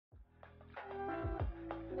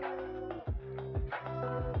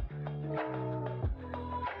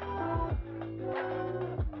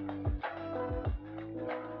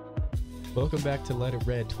Welcome back to Let It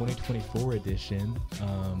Red 2024 edition.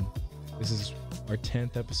 This is our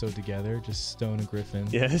 10th episode together, just Stone and Griffin.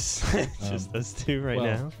 Yes, just us two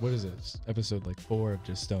now. What is it? Episode like 4 of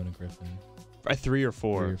just Stone and Griffin. Probably three or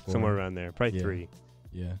four, somewhere around there. Probably three.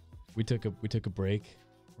 Yeah, we took a break,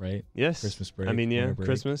 right? Yes, Christmas break. I mean, yeah, break.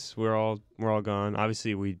 Christmas. We're all gone.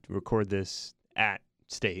 Obviously, we record this at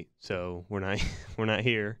state, so we're not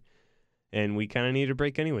here, and we kind of need a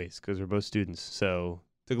break anyways because we're both students. So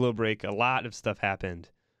took a little break. A lot of stuff happened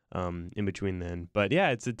in between then, but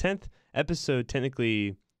yeah, it's the 10th episode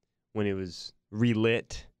technically when it was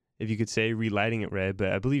relit, if you could say, relighting it red.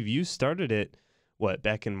 But I believe you started it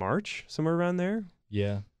back in March, somewhere around there.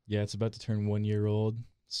 Yeah, it's about to turn 1 year old.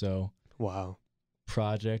 So wow,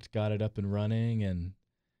 project got it up and running, and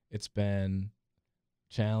it's been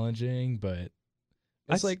challenging, but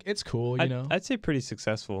it's cool, you know. I'd say pretty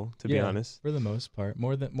successful, to be honest. For the most part,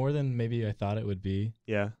 more than maybe I thought it would be.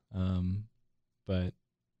 Yeah. But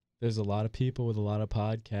there's a lot of people with a lot of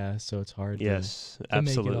podcasts, so it's hard. Yes, to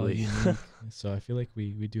absolutely. Make it all unique. So I feel like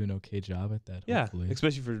we do an okay job at that. Yeah, hopefully.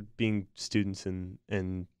 especially for being students and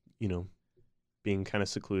you know, being kind of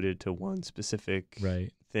secluded to one specific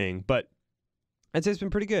thing. But I'd say it's been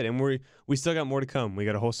pretty good, and we still got more to come. We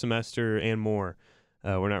got a whole semester and more.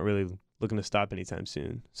 We're not really looking to stop anytime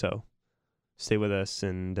soon. So stay with us,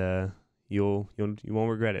 and you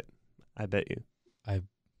won't regret it. I bet you.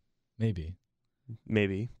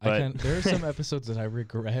 Maybe. But there are some episodes that I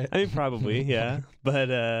regret. I mean, probably, yeah. But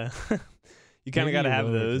you kind of got to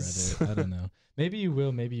have those. I don't know. Maybe you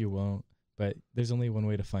will, maybe you won't. But there's only one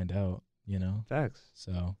way to find out, you know? Facts.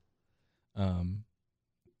 So,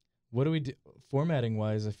 what do we do? Formatting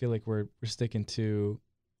wise, I feel like we're sticking to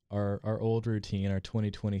our old routine, our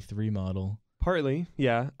 2023 model. Partly,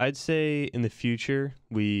 yeah. I'd say in the future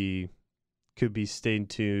we could be staying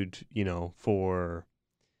tuned, you know, for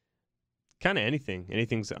kind of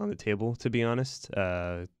anything's on the table, to be honest.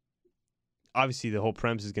 Obviously the whole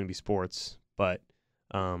premise is going to be sports, but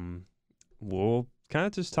we'll kind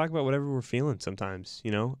of just talk about whatever we're feeling sometimes,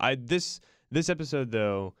 you know. This episode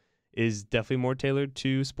though is definitely more tailored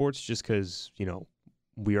to sports, just because, you know,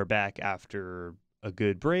 we are back after a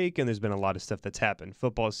good break and there's been a lot of stuff that's happened.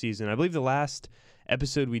 Football season, I believe the last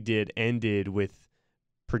episode we did ended with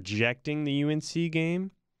projecting the UNC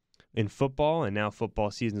game in football, and now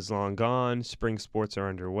football season is long gone. Spring sports are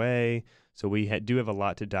underway, so we do have a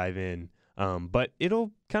lot to dive in. But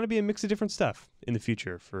it'll kind of be a mix of different stuff in the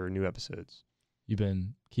future for new episodes. You've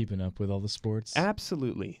been keeping up with all the sports?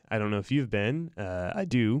 Absolutely. I don't know if you've been. I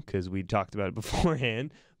do, because we talked about it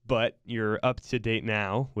beforehand. But you're up to date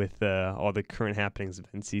now with all the current happenings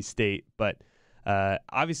of NC State. But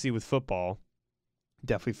obviously with football,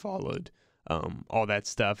 definitely followed all that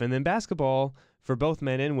stuff. And then basketball, for both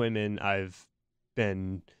men and women, I've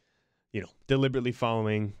been, you know, deliberately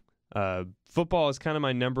following. Football is kind of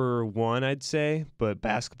my number one, I'd say, but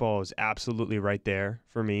basketball is absolutely right there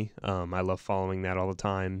for me. I love following that all the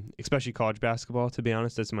time, especially college basketball, to be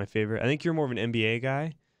honest. That's my favorite. I think you're more of an NBA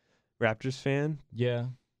guy, Raptors fan. Yeah,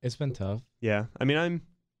 it's been tough. Yeah, I mean,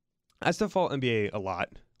 I still follow NBA a lot.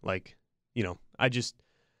 Like, you know, I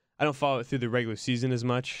don't follow it through the regular season as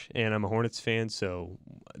much, and I'm a Hornets fan, so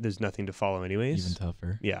there's nothing to follow anyways. Even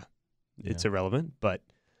tougher. Yeah, it's irrelevant, but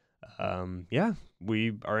yeah,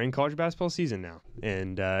 we are in college basketball season now,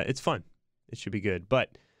 and it's fun. It should be good,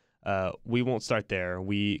 but we won't start there.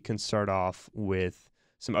 We can start off with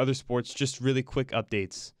some other sports, just really quick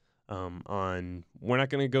updates on. We're not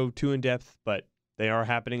going to go too in depth, but they are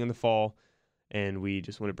happening in the fall, and we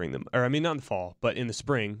just want to bring them, or I mean, not in the fall, but in the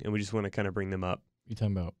spring, and we just want to kind of bring them up. You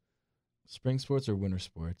talking about spring sports or winter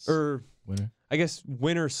sports? Winter. I guess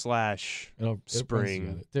winter /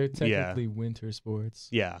 spring. They're technically winter sports.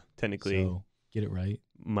 Yeah, technically. So get it right.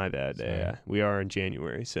 My bad. Sorry. Yeah, we are in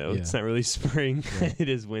January, so it's not really spring. Yeah. It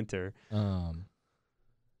is winter.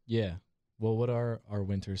 Yeah. Well, what are our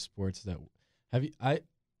winter sports that have you?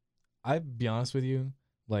 I'll be honest with you.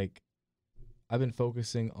 Like, I've been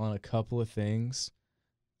focusing on a couple of things,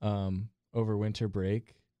 over winter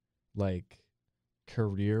break, like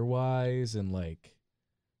career-wise and like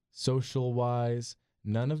social-wise.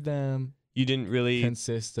 None of them You didn't really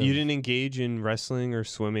consist of... You didn't engage in wrestling or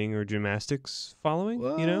swimming or gymnastics following,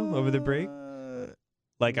 you know, over the break?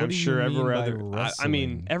 Like, What I'm do you sure every mean by other I mean,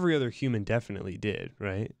 wrestling? every other human definitely did,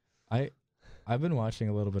 right? I've been watching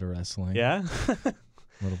a little bit of wrestling. Yeah? A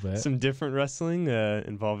little bit. Some different wrestling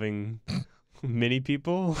involving many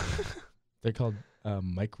people. They're called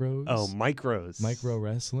micros. Oh, micros. Micro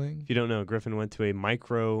wrestling. If you don't know, Griffin went to a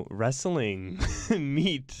micro wrestling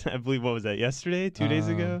meet. I believe, what was that, yesterday? 2 days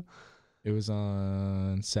ago? It was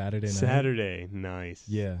on Saturday night. Saturday. Nice.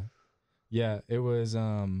 Yeah. Yeah, it was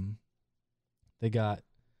they got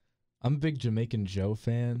I'm a big Jamaican Joe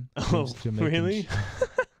fan. His Oh, name's Jamaican really? Joe.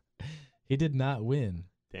 He did not win.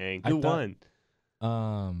 Dang. I Who thought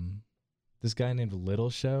won? this guy named Little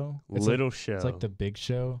Show. Little Show. It's like the Big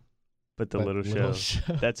Show, but the but Little Little Show.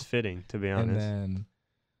 Show. That's fitting, to be And honest.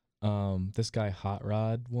 then this guy Hot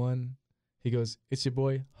Rod won. He goes, "It's your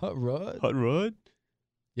boy Hot Rod." Hot Rod?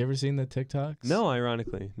 You ever seen the TikToks? No,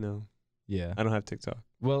 ironically, no. Yeah. I don't have TikTok.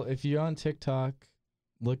 Well, if you're on TikTok,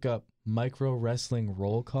 look up Micro Wrestling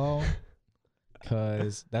Roll Call,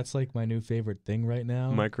 because that's like my new favorite thing right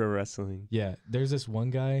now. Micro wrestling. Yeah, there's this one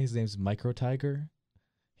guy. His name's Micro Tiger.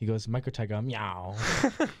 He goes, "Micro Tiger, meow."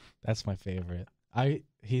 That's my favorite.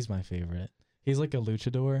 He's my favorite. He's like a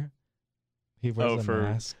luchador. He wears a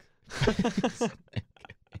mask.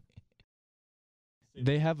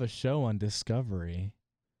 They have a show on Discovery,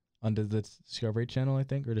 on the Discovery Channel, I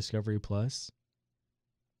think, or Discovery Plus.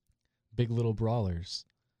 Big Little Brawlers.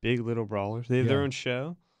 Big Little Brawlers. They have their Yeah. own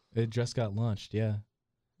show. It just got launched. Yeah,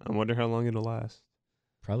 I wonder how long it'll last.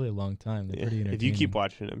 probably a long time. They're Yeah. pretty If you keep entertaining.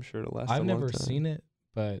 watching it, I'm sure it'll last a I've long never time. seen it,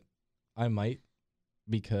 but I might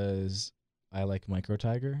because I like Micro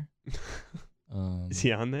Tiger. Is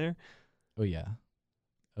he on there? Oh yeah,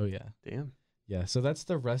 oh yeah, Damn. yeah. So that's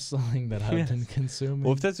the wrestling that I've been Yes. consuming.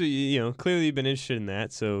 Well, if that's what clearly you've been interested in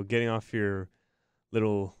that. So getting off your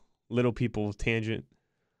little people tangent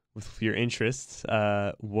with your interests,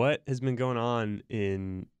 what has been going on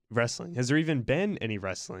in wrestling? Has there even been any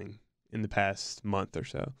wrestling in the past month or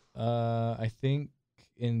so? I think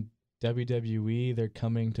in WWE they're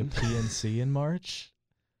coming to PNC in March,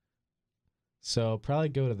 so probably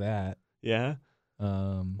go to that. Yeah.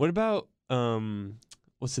 What about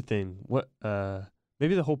what's the thing?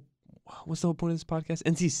 Maybe what's the whole point of this podcast?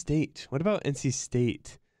 NC State. What about NC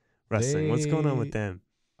State wrestling? What's going on with They them?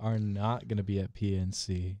 are not going to be at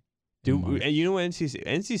PNC. And you know what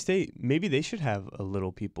NC State, maybe they should have a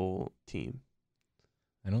little people team.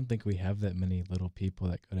 I don't think we have that many little people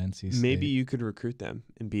that go to NC State. Maybe you could recruit them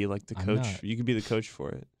and be like the I'm coach. not. You could be the coach for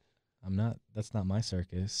it. I'm not. That's not my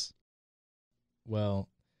circus. Well,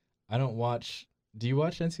 I don't watch. Do you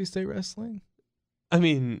watch NC State wrestling? I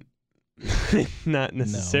mean, not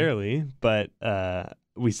necessarily, but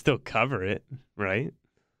we still cover it, right?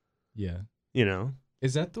 Yeah. You know.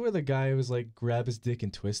 Is that where the guy was like grab his dick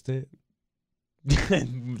and twist it?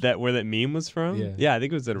 Where that meme was from? Yeah. I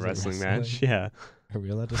think it was at a Was it wrestling wrestling? match. Yeah. Are we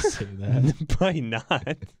allowed to say that? Probably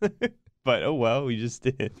not. But oh well, we just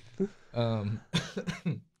did.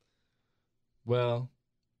 Well,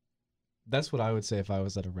 that's what I would say if I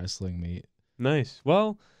was at a wrestling meet. Nice.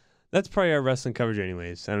 Well, that's probably our wrestling coverage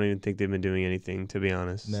anyways. I don't even think they've been doing anything, to be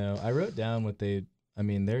honest. No, I wrote down what they. I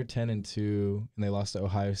mean, they're 10-2, and they lost to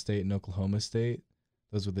Ohio State and Oklahoma State.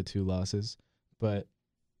 Those were the two losses. But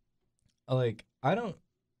I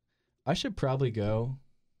should probably go,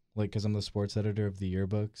 because I'm the sports editor of the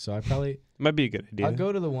yearbook. So I probably Might be a good idea. I'll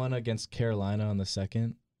go to the one against Carolina on the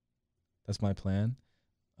 2nd. That's my plan.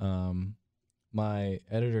 My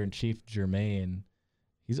editor-in-chief, Jermaine,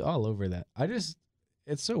 he's all over that.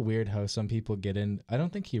 It's so weird how some people get in. I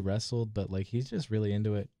don't think he wrestled, but he's just really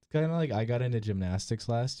into it. Kind of like I got into gymnastics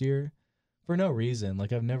last year for no reason.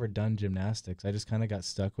 I've never done gymnastics. I just kind of got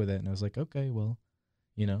stuck with it, and I was like, okay, well,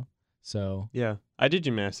 So Yeah. I did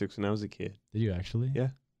gymnastics when I was a kid. did you actually? Yeah.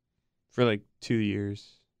 For 2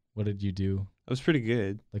 years. What did you do? I was pretty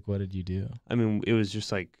good. What did you do? I mean, it was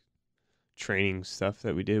just training stuff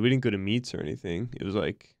that we did. We didn't go to meets or anything. It was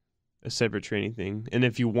a separate training thing. And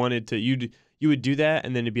if you wanted to, you would do that,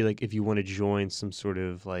 and then it'd be if you want to join some sort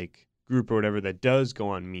of group or whatever that does go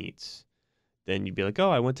on meets, then you'd be oh,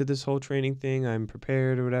 I went to this whole training thing. I'm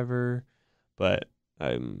prepared or whatever. But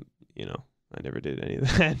I never did any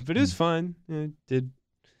of that. But it was fun. Did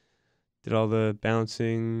all the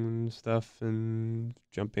bouncing stuff and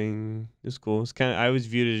jumping. It was cool. It's I always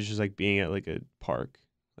viewed it as just being at a park,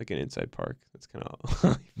 an inside park. That's kind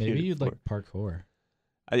of Maybe you'd like parkour.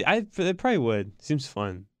 I probably would. Seems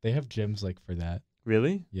fun. They have gyms for that.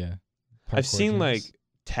 Really? Yeah. I've Parkour seen gyms.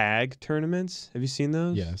 tag tournaments. Have you seen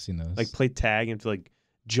those? Yeah, I've seen those. Play tag and have to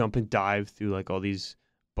jump and dive through all these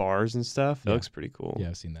bars and stuff. That Yeah. looks pretty cool. Yeah,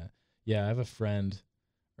 I've seen that. Yeah, I have a friend.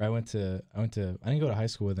 I didn't go to high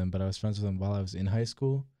school with him, but I was friends with him while I was in high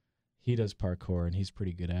school. He does parkour and he's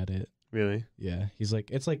pretty good at it. Really? Yeah, he's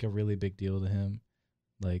it's a really big deal to him.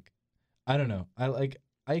 I don't know.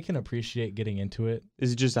 I can appreciate getting into it.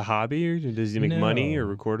 Is it just a hobby, or does he make money or No.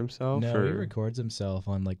 record himself? No, or he records himself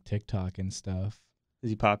on TikTok and stuff. is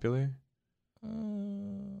he popular?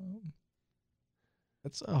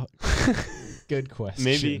 That's a good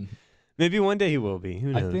question. Maybe one day he will be.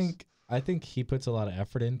 Who knows? I think he puts a lot of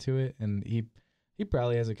effort into it, and he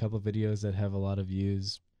probably has a couple videos that have a lot of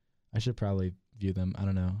views. I should probably view them. I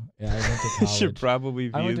don't know. Yeah, I went to college. Should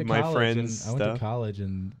probably I went view to my college friends' and I went to stuff. college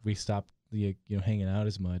and we stopped hanging out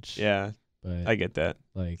as much. Yeah, But I get that.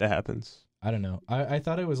 like That happens. I don't know. I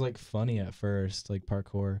thought it was like funny at first, like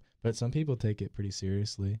parkour, but some people take it pretty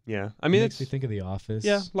seriously. Yeah, I It mean, makes it's me think of The Office.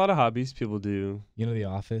 yeah, a lot of hobbies people do. You know The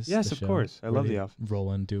Office? Yes, the of show, course. I where love they The Office.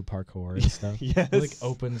 roll and do parkour and stuff. Yes. He, like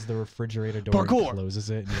opens the refrigerator door Parkour. and closes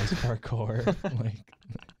it and does parkour. Like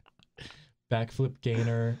backflip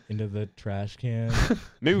gainer into the trash can.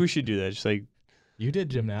 Maybe we should do that. Just like You did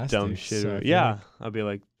gymnastics. dumb shit. so I feel Yeah, like I'll be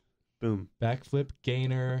like, boom. backflip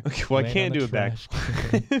gainer. Okay, well, I land can't on do the a back.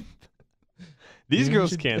 trash can. These Maybe we girls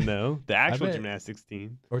should- can though. The actual bet- gymnastics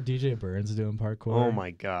team. Or DJ Burns doing parkour. Oh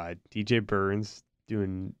my god, DJ Burns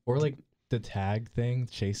doing. Or like the tag thing,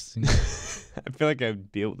 chasing. I feel like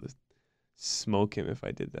I'd be able to smoke him if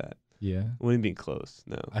I did that. Yeah. Wouldn't be close.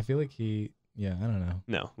 No, I feel like yeah, I don't know.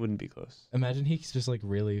 no, wouldn't be close. Imagine he's just like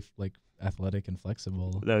really like athletic and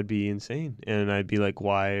flexible. That would be insane. And I'd be like,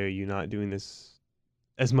 why are you not doing this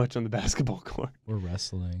as much on the basketball court? Or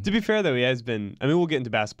wrestling. To be fair, though, he has been. I mean, we'll get into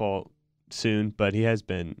basketball soon, but he has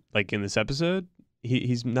been like in this episode.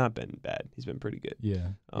 He's not been bad. He's been pretty good. Yeah.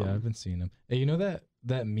 Um, Yeah, I've been seeing him. Hey, you know that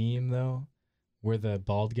meme though, where the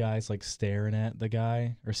bald guy's like staring at the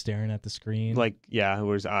guy or staring at the screen? Like yeah,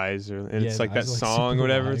 where his eyes are, and Yeah, it's his like that eyes are, like, song or super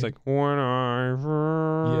whatever. It's wide. like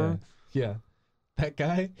whenever. Yeah. That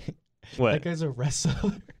guy. What? That guy's a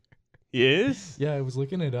wrestler. He is? Yeah, I was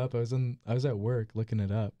looking it up. I was at work looking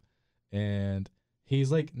it up, and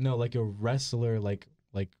he's like like a wrestler,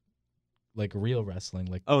 like real wrestling,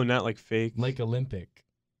 Oh, not like fake. like Olympic,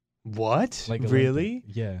 what? like Really?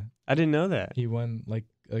 Olympic. Yeah, I didn't know that. he won like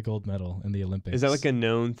a gold medal in the Olympics. Is that like a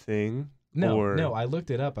known thing? no? or- No, I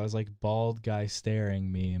looked it up. I was like bald guy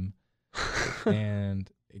staring meme, and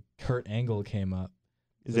Kurt Angle came up.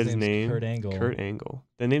 Is that his name's name? Kurt Angle. Kurt Angle.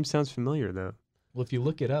 The name sounds familiar though. Well, if you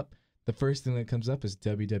look it up, the first thing that comes up is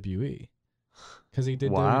WWE, because he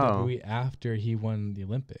did Wow. WWE after he won the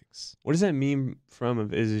Olympics. What is that meme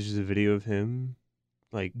from? Is it just a video of him?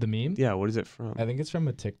 Like, The meme? yeah, what is it from? I think it's from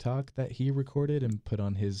a TikTok that he recorded and put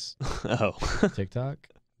on his Oh. TikTok,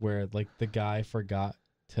 where like the guy forgot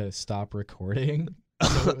to stop recording.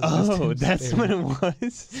 So it was just Oh, him that's staring. what it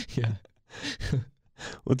was. Yeah,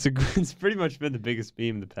 Well, it's pretty much been the biggest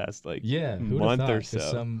meme the past like yeah. Who month or thought? 'Cause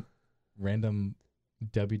so. some random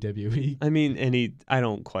WWE. I mean, I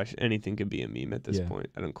don't question anything could be a meme at this Yeah. point.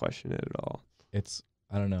 I don't question it at all.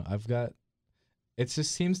 I don't know. It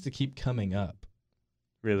just seems to keep coming up.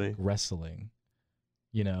 Really. Wrestling,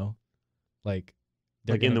 like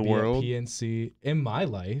they're Like in gonna the be at world? PNC in my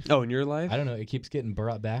life. Oh, in your life? I don't know. It keeps getting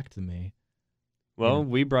brought back to me. Well, know.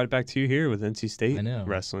 we brought it back to you here with NC State I know.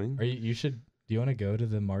 wrestling. You should. Do you want to go to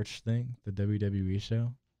the March thing, the WWE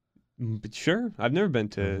show? But sure, I've never been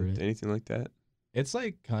Over it. to anything like that. It's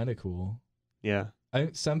like kind of cool. Yeah,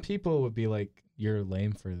 Some people would be like, "You're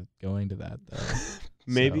lame for going to that," though.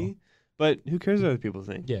 maybe. But who cares what other people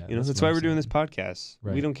think? Yeah, you know that's that's what why I'm we're doing this saying. podcast.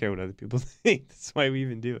 We Right. don't care what other people think. That's why we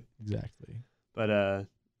even do it. Exactly. But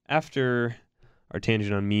after our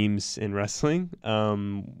tangent on memes in wrestling,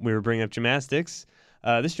 we were bringing up gymnastics.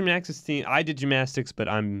 This gymnastics team, I did gymnastics, but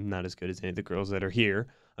I'm not as good as any of the girls that are here.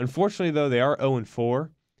 Unfortunately, though, they are 0-4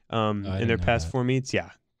 in didn't their know past that. 4 meets.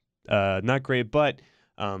 Yeah, not great, but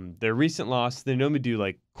their recent loss, they normally do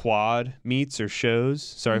like quad meets or shows.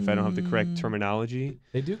 Sorry if I don't have the correct terminology.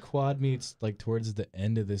 They do quad meets like towards the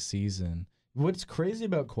end of the season. What's crazy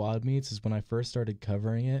about quad meets is when I first started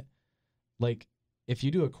covering it, like if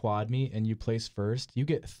you do a quad meet and you place first, you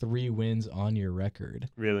get 3 wins on your record.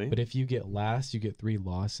 Really? But if you get last, you get 3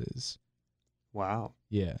 losses. Wow.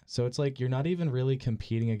 Yeah. So it's like you're not even really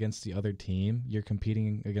competing against the other team. You're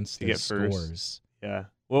competing against To the get first. scores. Yeah.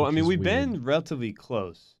 Well, I Which mean, is we've been weird. relatively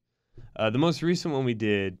close. The most recent one we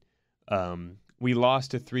did, we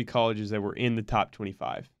lost to 3 colleges that were in the top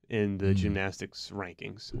 25 in the Mm. gymnastics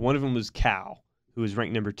rankings. One of them was Cal, who was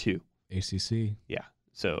ranked number 2. ACC.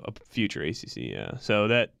 So a future ACC, yeah. So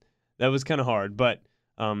that was kind of hard. But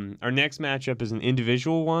our next matchup is an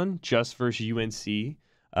individual one, just versus UNC.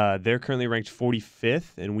 They're currently ranked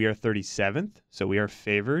 45th, and we are 37th. So we are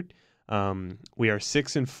favored. We are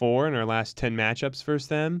 6-4 in our last 10 matchups versus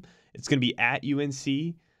them. It's going to be at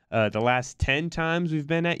UNC. The last 10 times we've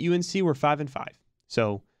been at UNC, we're 5-5.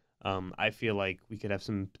 So I feel like we could have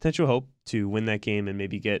some potential hope to win that game and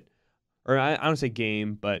maybe get, or I don't say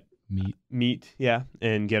game, but meet, yeah,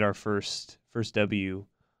 and get our first W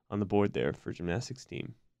on the board there for gymnastics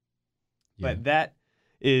team. Yeah. But that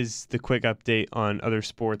is the quick update on other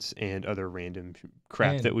sports and other random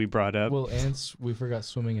crap And- that we brought up. Well, and we forgot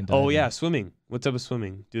swimming and diving. Oh yeah, swimming. What's up with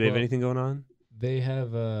swimming? Do they have Well, anything going on? They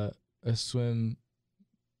have a swim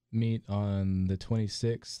meet on the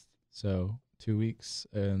 26th, so 2 weeks,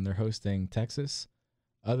 and they're hosting Texas.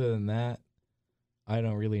 Other than that, I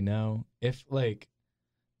don't really know. If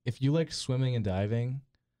you like swimming and diving,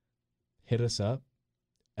 hit us up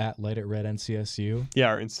at Light It Red NCSU. Yeah,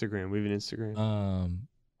 our Instagram. We have an Instagram.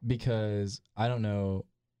 Because I don't know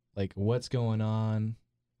like what's going on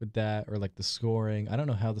with that, or like the scoring. I don't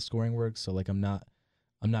know how the scoring works, so like I'm not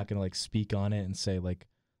gonna like speak on it and say like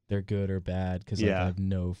they're good or bad, because like, I Yeah. have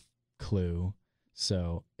no clue.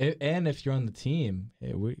 So and if you're on the team,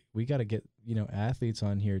 we got to get athletes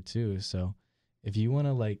on here too. So if you want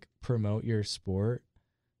to like promote your sport,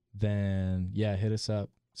 then yeah, hit us up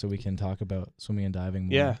so we can talk about swimming and diving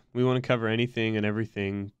more. Yeah, we want to cover anything and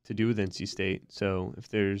everything to do with NC State. So if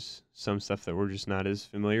there's some stuff that we're just not as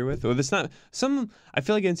familiar with, or that's not I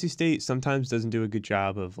feel like NC State sometimes doesn't do a good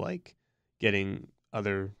job of like getting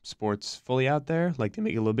other sports fully out there. Like they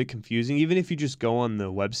make it a little bit confusing. Even if you just go on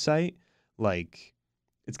the website, like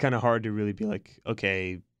it's kind of hard to really be like,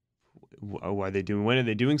 okay, what are they doing? When are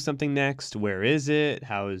they doing something next? Where is it?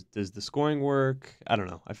 Does the scoring work? I don't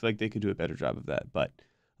know. I feel like they could do a better job of that, but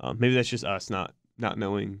maybe that's just us not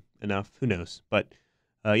knowing enough. Who knows? But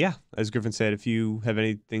yeah, as Griffin said, if you have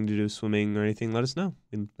anything to do with swimming or anything, let us know.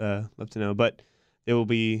 We'd love to know. But they will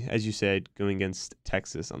be, as you said, going against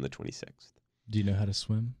Texas on the 26th. Do you know how to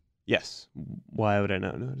swim? Yes. Why would I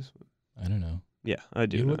not know how to swim? I don't know. Yeah, I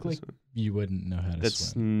do. You know look how to like swim. you wouldn't know how to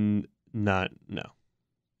That's swim. not no.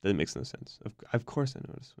 That makes no sense. Of course I know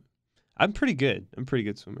how to swim. I'm pretty good. I'm a pretty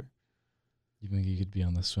good swimmer. You think you could be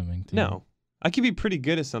on the swimming team? No. I could be pretty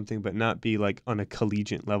good at something, but not be like on a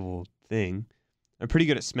collegiate level thing. I'm pretty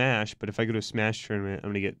good at Smash, but if I go to a Smash tournament, I'm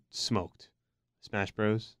going to get smoked. Smash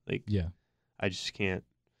Bros. Like, Yeah. I just can't.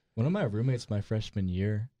 One of my roommates my freshman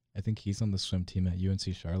year, I think he's on the swim team at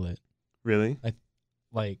UNC Charlotte. Really?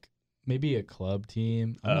 Like maybe a club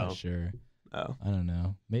team. I'm Oh. not sure. Oh. I don't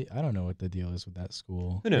know. I don't know what the deal is with that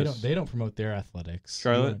school. Who knows? They don't promote their athletics. You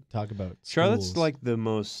Charlotte? wanna talk about Charlotte's schools. like the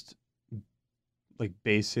most like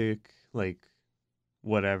basic, like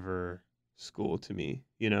whatever school to me,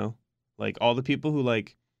 you know? Like all the people who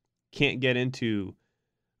like can't get into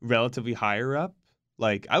relatively higher up,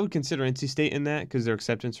 like I would consider NC State in that because their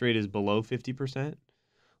acceptance rate is below 50%.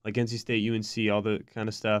 Like NC State, UNC, all the kind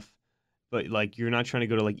of stuff. But like you're not trying to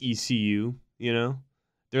go to like ECU, you know?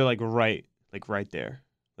 They're like right there.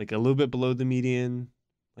 Like a little bit below the median.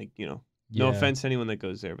 Like, you know, no Yeah. offense to anyone that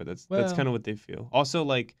goes there, but that's Well- kind of what they feel. Also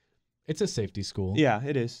like It's a safety school. yeah,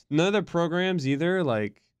 it is. None of their programs either.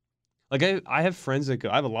 Like I have friends that go.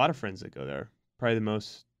 I have a lot of friends that go there. Probably the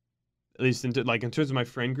most, at least in terms of my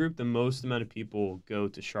friend group, the most amount of people go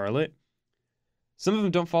to Charlotte. Some of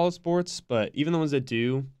them don't follow sports, but even the ones that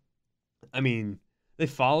do, I mean, they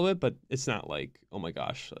follow it, but it's not like, oh my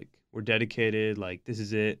gosh, like we're dedicated. Like this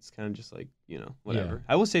is it. It's kind of just like, you know, whatever. Yeah.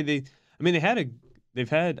 I will say they've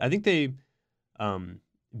had. I think they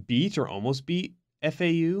beat or almost beat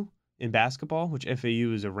FAU in basketball, which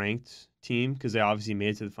FAU is a ranked team because they obviously made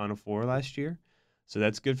it to the Final Four last year. So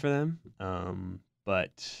that's good for them.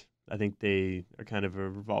 But I think they are kind of a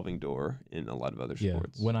revolving door in a lot of other Yeah.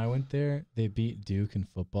 sports. When I went there, they beat Duke in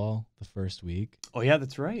football the first week Oh, yeah,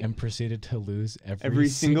 that's right. and proceeded to lose every Every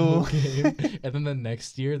single single- game. And then the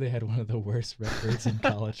next year, they had one of the worst records in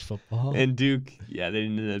college football. And Duke, yeah, they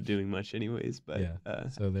didn't end up doing much anyways. But Yeah.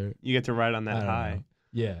 So they're you get to ride on I that don't high. know.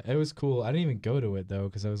 Yeah, it was cool. I didn't even go to it though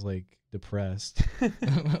because I was like depressed.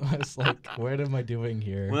 I was like, what am I doing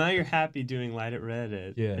here? Well, now you're happy doing Light It Red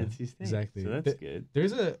at Yeah, NC State. exactly. So that's good.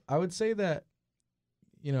 I would say that,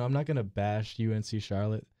 I'm not going to bash UNC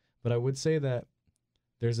Charlotte, but I would say that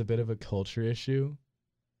there's a bit of a culture issue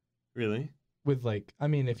Really? with like, I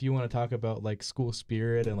mean, if you want to talk about like school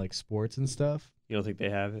spirit and like sports and stuff, You don't think they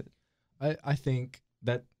have it? I think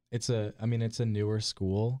that it's a newer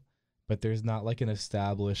school, but there's not like an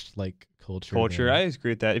established like culture. I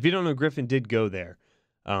agree with that. If you don't know, Griffin did go there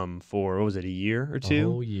for, what was it, a year or a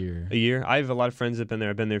two? whole year. A year. I have a lot of friends that have been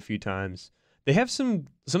there. I've been there a few times. They have some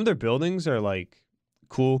of their buildings are like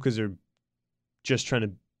cool because they're just trying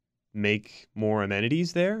to make more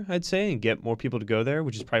amenities there, I'd say, and get more people to go there,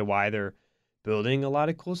 which is probably why they're building a lot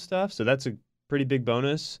of cool stuff. So that's a pretty big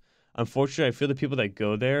bonus. Unfortunately, I feel the people that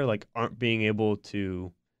go there like aren't being able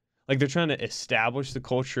to, like they're trying to establish the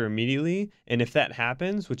culture immediately, and if that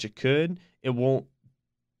happens, which it could, it won't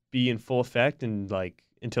be in full effect in like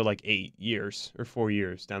until like 8 years or 4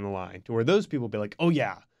 years down the line, to where those people be like, oh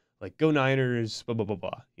yeah, like go Niners, blah blah blah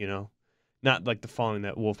blah, you know, not like the following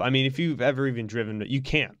that Wolf. I mean, if you've ever even driven, you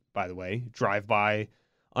can't, by the way, drive by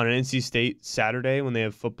on an NC State Saturday when they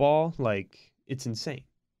have football. Like, it's insane.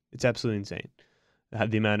 It's absolutely insane.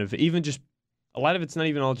 The amount of, even just, a lot of it's not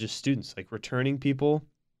even all just students, like returning people,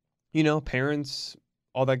 parents,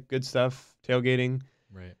 all that good stuff, tailgating.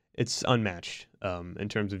 Right. It's unmatched in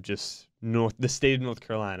terms of just the state of North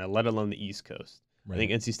Carolina, let alone the East Coast. Right. I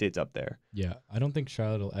think NC State's up there. Yeah, I don't think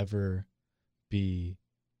Charlotte will ever be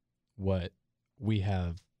what we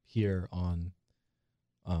have here on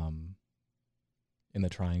in the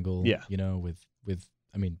triangle. Yeah. With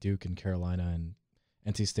I mean Duke and Carolina and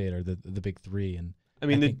NC State are the big three, and I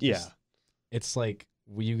mean, it's like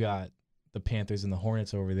you got the Panthers and the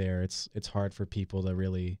Hornets over there. It's hard for people to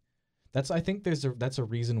really. I think that's a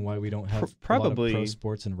reason why we don't have probably a lot of pro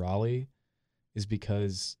sports in Raleigh, is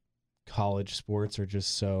because college sports are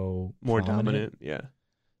just so more prominent. dominant. Yeah.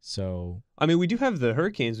 So I mean, we do have the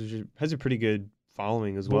Hurricanes, which has a pretty good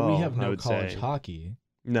following as well. But we have no I would college say. hockey.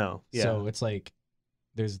 No. Yeah. So it's like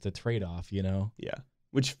there's the trade-off, Yeah.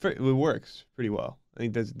 Which it works pretty well. I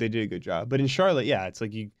think they did a good job. But in Charlotte, yeah, it's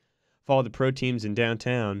like you follow the pro teams in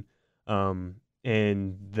downtown,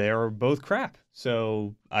 and they're both crap.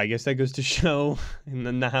 So I guess that goes to show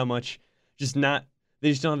how much they just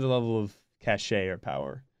don't have the level of cachet or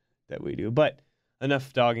power that we do. But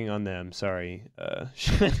enough dogging on them. Sorry,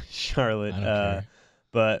 Charlotte. I don't care.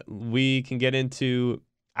 But we can get into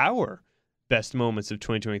our best moments of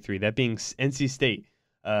 2023, that being NC State.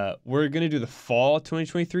 We're going to do the fall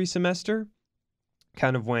 2023 semester,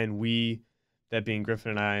 kind of when that being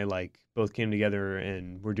Griffin and I, like both came together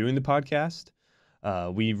and we're doing the podcast.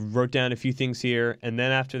 We wrote down a few things here, and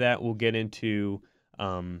then after that, we'll get into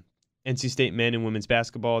NC State men and women's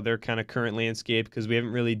basketball, their kind of current landscape, because we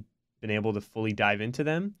haven't really been able to fully dive into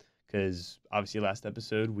them, because obviously last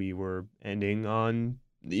episode we were ending on,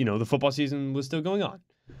 the football season was still going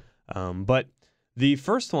on. But the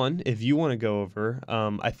first one, if you want to go over,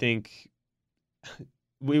 I think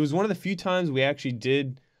it was one of the few times we actually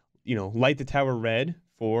did, light the tower red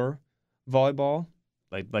for volleyball,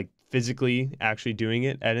 like physically actually doing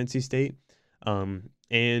it at NC State.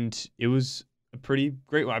 And it was a pretty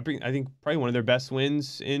great one. I think probably one of their best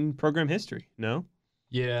wins in program history. No?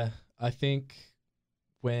 Yeah, I think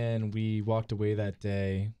when we walked away that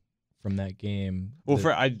day from that game. Well,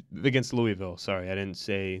 against Louisville. Sorry, I didn't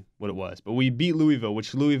say what it was, but we beat Louisville,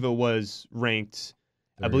 which Louisville was ranked,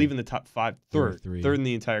 I believe, in the top third in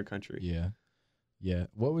the entire country. Yeah.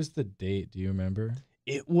 What was the date? Do you remember?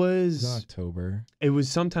 It was in October. It was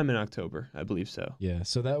sometime in October, I believe so. Yeah.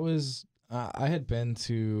 So that was. I had been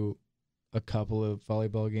to a couple of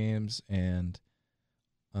volleyball games, and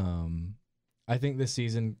I think this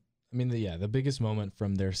season. I mean, the biggest moment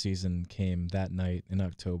from their season came that night in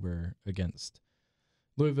October against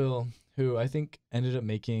Louisville, who I think ended up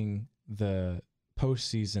making the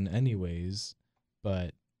postseason anyways.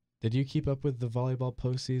 But did you keep up with the volleyball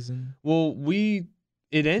postseason? Well,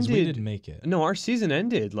 it ended. We didn't make it. No, our season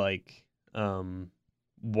ended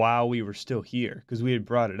while we were still here, because we had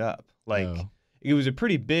brought it up. It was a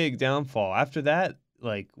pretty big downfall. After that,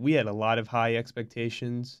 we had a lot of high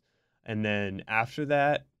expectations, and then after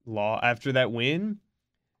that win,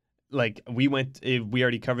 we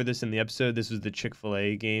already covered this in the episode. This was the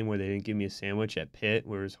Chick-fil-A game where they didn't give me a sandwich at Pitt,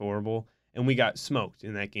 where it was horrible, and we got smoked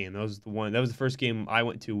in that game. That was the first game I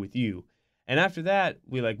went to with you. And after that,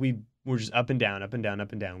 we were just up and down, up and down,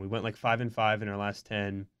 up and down. We went 5-5 in our last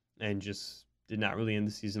 10 and just did not really end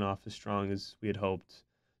the season off as strong as we had hoped.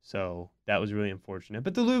 So that was really unfortunate.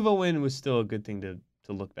 But the Louisville win was still a good thing to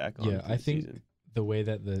look back on. Yeah, I think the way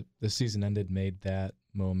that the season ended made that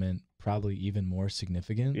moment probably even more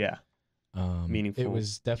significant. Yeah. Meaningful. It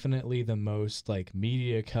was definitely the most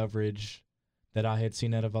media coverage that I had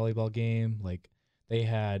seen at a volleyball game. They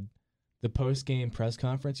had the post-game press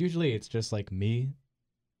conference. Usually it's just me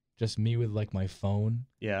with my phone.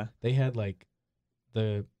 Yeah. They had I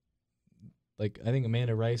think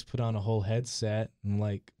Amanda Rice put on a whole headset and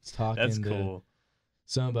was talking That's cool. to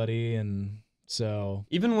somebody, and so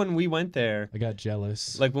even when we went there, I got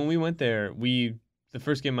jealous. When we went there, the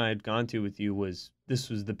first game I had gone to with you was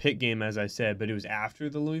the Pitt game, as I said, but it was after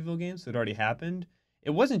the Louisville game, so it already happened.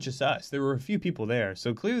 It wasn't just us. There were a few people there,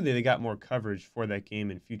 so clearly they got more coverage for that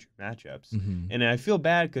game in future matchups. Mm-hmm. And I feel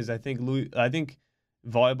bad because I think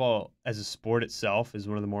volleyball as a sport itself is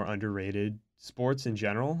one of the more underrated sports in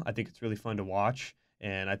general. I think it's really fun to watch,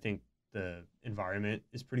 and I think the environment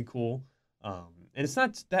is pretty cool. And it's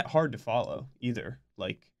not that hard to follow either.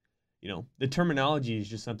 The terminology is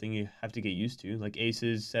just something you have to get used to, like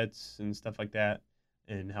aces, sets, and stuff like that,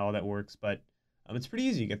 and how all that works. But it's pretty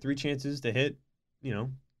easy. You get 3 chances to hit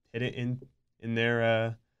hit it in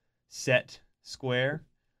their set square,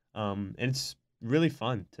 and it's really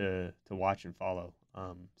fun to watch and follow.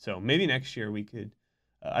 So maybe next year we could.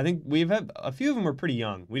 I think we've had a few of them were pretty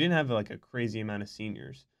young. We didn't have like a crazy amount of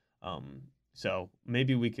seniors. So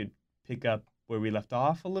maybe we could pick up where we left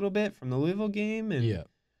off a little bit from the Louisville game and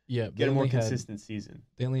Yeah. get a more consistent season.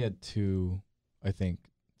 They only had 2, I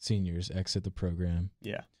think, seniors exit the program.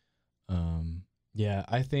 Yeah. Yeah,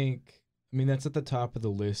 I mean, that's at the top of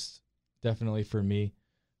the list, definitely for me.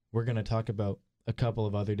 We're going to talk about a couple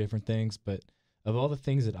of other different things, but of all the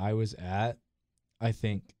things that I was at, I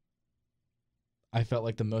think I felt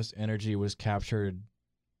like the most energy was captured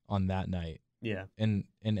on that night. Yeah. In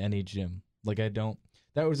any gym. Like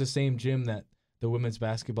that was the same gym that the women's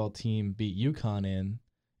basketball team beat UConn in,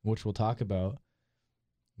 which we'll talk about.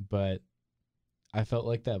 But I felt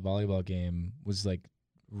like that volleyball game was like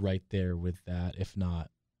right there with that, if not,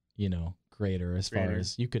 greater as far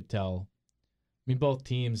as you could tell. I mean, both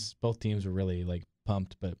teams were really like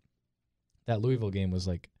pumped, but that Louisville game was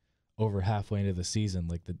like over halfway into the season.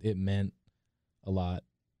 Like it meant a lot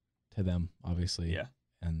to them, obviously. Yeah.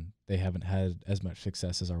 And they haven't had as much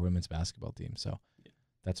success as our women's basketball team, so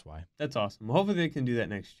that's why. That's awesome. Well, hopefully they can do that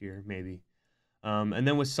next year, maybe. And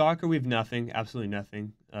then with soccer, we have nothing, absolutely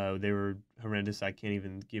nothing. They were horrendous. I can't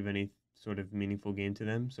even give any sort of meaningful game to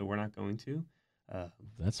them, so we're not going to.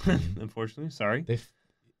 That's fine. Unfortunately, sorry.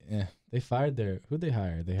 They fired who'd they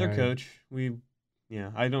hire? Their coach.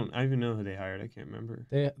 I don't even know who they hired. I can't remember.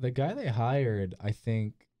 The guy they hired, I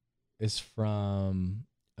think, is from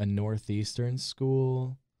a northeastern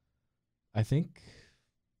school. I think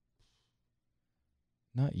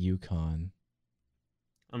not UConn.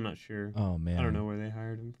 I'm not sure. Oh man, I don't know where they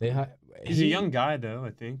hired him. He's a young guy though,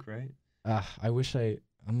 I think, right?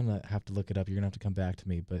 I'm gonna have to look it up. You're gonna have to come back to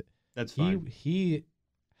me, but that's fine. He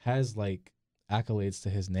has like accolades to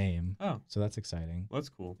his name. Oh, so that's exciting. Well, that's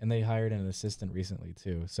cool. And they hired an assistant recently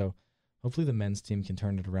too. So hopefully the men's team can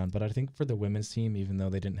turn it around. But I think for the women's team, even though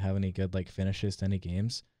they didn't have any good like finishes to any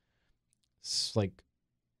games, like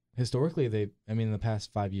historically in the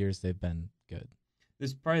past 5 years they've been good.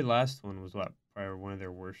 This probably last one was probably one of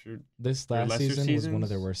their worst. This last season was one of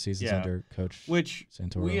their worst seasons under Coach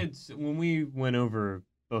Santoro. When we went over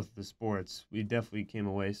both of the sports, we definitely came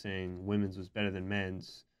away saying women's was better than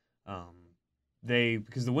men's.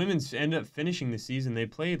 Because the women's ended up finishing the season, they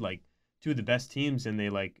played like 2 of the best teams, and they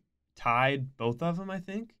like tied both of them, I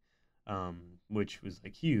think, which was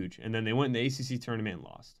like huge. And then they went in the ACC tournament and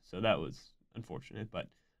lost, so that was unfortunate. But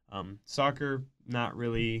soccer, not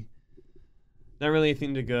really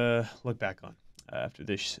anything to go look back on after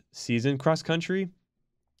this season. Cross country,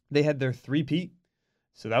 they had their 3-peat,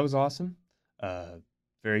 so that was awesome.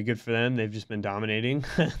 Very good for them. They've just been dominating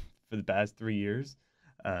for the past 3 years.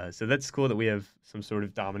 So that's cool that we have some sort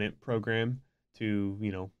of dominant program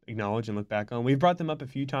to, acknowledge and look back on. We've brought them up a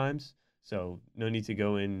few times, so no need to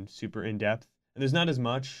go in super in-depth. And there's not as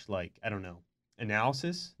much,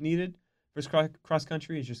 analysis needed for cross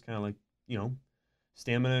country. It's just kind of like,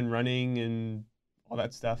 stamina and running and all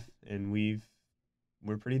that stuff. And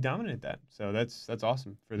we're pretty dominant at that. So that's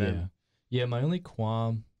awesome for them. Yeah, my only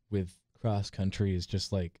qualm with cross country is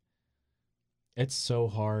just like it's so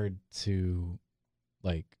hard to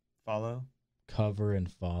cover and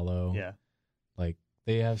follow. Yeah. Like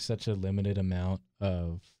they have such a limited amount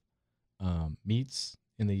of meets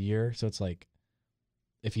in the year, so it's like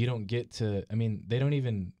if you don't get to, they don't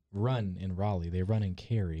even run in Raleigh, they run in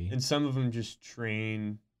Cary. And some of them just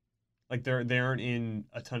train, like they aren't in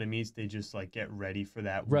a ton of meets, they just like get ready for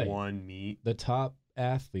that one meet. The top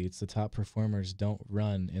athletes, the top performers don't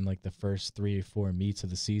run in like the first 3 or 4 meets of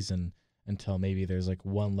the season until maybe there's like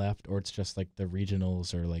one left, or it's just like the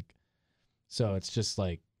regionals, or like, so it's just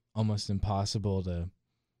like almost impossible to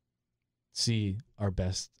see our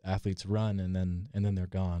best athletes run and then they're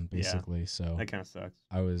gone basically. Yeah, so that kind of sucks.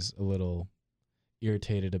 I was a little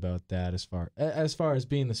irritated about that as far as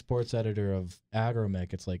being the sports editor of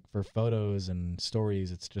Agromech. It's like for photos and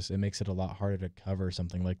stories, it makes it a lot harder to cover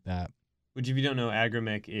something like that. Which, if you don't know,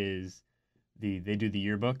 Agromech is they do the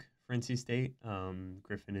yearbook for NC State.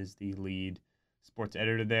 Griffin is the lead sports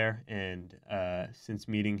editor there, and since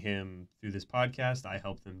meeting him through this podcast, I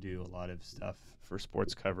helped them do a lot of stuff for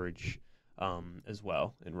sports coverage as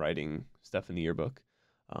well, and writing stuff in the yearbook.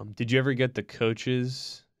 Did you ever get the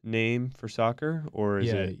coach's name for soccer, or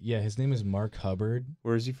is it? Yeah, his name is Mark Hubbard.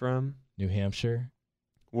 Where is he from? New Hampshire.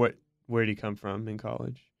 Where did he come from in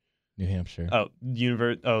college? New Hampshire. Oh,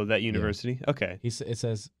 that university. Yeah. Okay. It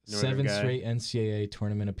says 7 straight NCAA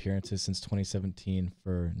tournament appearances since 2017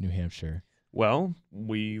 for New Hampshire. Well,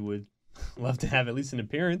 we would love to have at least an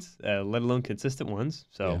appearance, let alone consistent ones.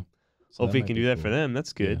 So Yeah. So hopefully we might can be do that cool. for them.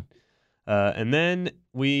 That's good. And then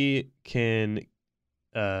we can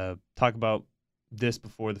talk about this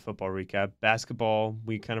before the football recap. Basketball,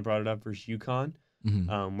 we kind of brought it up versus UConn.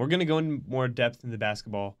 Mhm. We're going to go in more depth into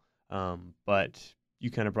basketball, but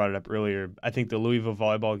you kind of brought it up earlier. I think the Louisville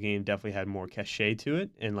volleyball game definitely had more cachet to it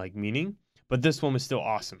and like meaning, but this one was still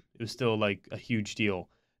awesome. It was still like a huge deal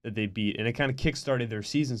that they beat, and it kind of kickstarted their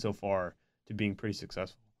season so far to being pretty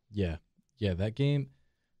successful. Yeah. Yeah, that game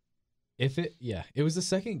it was the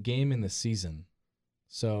second game in the season.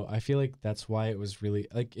 So I feel like that's why it was really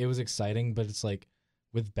like it was exciting, but it's like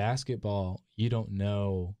with basketball, you don't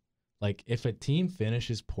know like if a team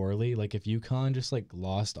finishes poorly, like if UConn just like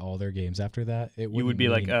lost all their games after that, it You would wouldn't be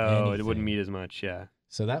like, mean oh, it wouldn't anything. mean as much, yeah.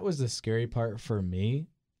 So that was the scary part for me.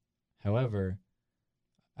 However,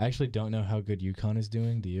 I actually don't know how good UConn is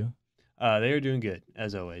doing. Do you? They are doing good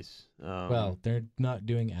as always. Well, they're not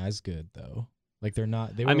doing as good though. Like they're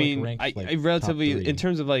not. They I were like mean, ranked I like top relatively in three.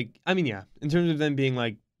 terms of like, I mean, yeah, in terms of them being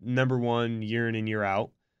like number one year in and year out,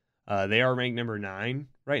 they are ranked number 9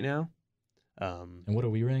 right now. And what are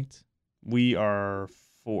we ranked? We are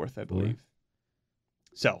 4th, I Four? believe.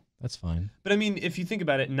 So, That's fine. but I mean, if you think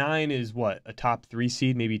about it, 9 is what, a top 3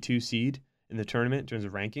 seed, maybe 2 seed in the tournament in terms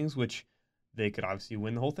of rankings, which they could obviously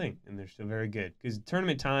win the whole thing, and they're still very good. Because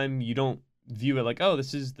tournament time, you don't view it like, oh,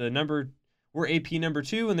 this is the number, we're AP number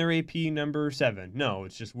 2 and they're AP number 7. No,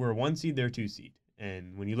 it's just we're 1 seed, they're 2 seed.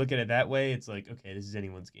 And when you look at it that way, it's like, okay, this is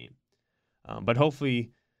anyone's game. But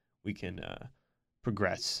hopefully we can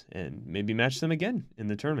progress and maybe match them again in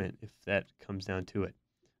the tournament if that comes down to it.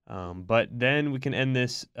 But then we can end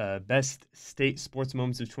this best state sports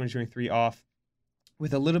moments of 2023 off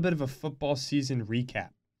with a little bit of a football season recap.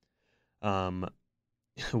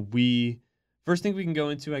 We first thing we can go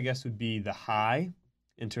into, I guess, would be the high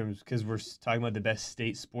in terms because we're talking about the best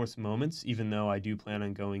state sports moments. Even though I do plan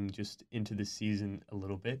on going just into the season a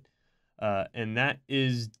little bit, and that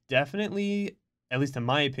is definitely, at least in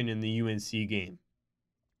my opinion, the UNC game.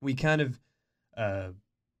 We kind of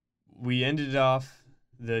we ended off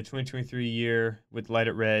the 2023 year with Light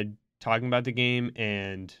It Red talking about the game,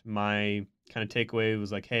 and my kind of takeaway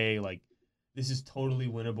was like, hey, like this is totally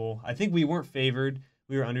winnable. I think we weren't favored.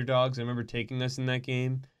 We were underdogs. I remember taking us in that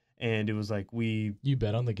game, and it was like You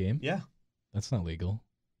bet on the game? yeah. That's not legal.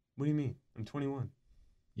 What do you mean? I'm 21.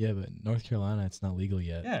 Yeah, but North Carolina, it's not legal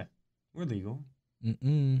yet. Yeah, we're legal.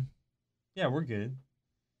 Mm-mm. Yeah, we're good.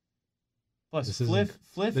 Plus, This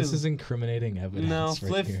Fliff This is incriminating evidence. no,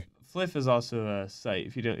 right here. Fliff is also a site.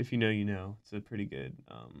 If you know, you know. It's a pretty good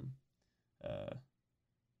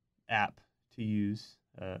app to use.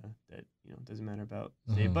 That doesn't matter about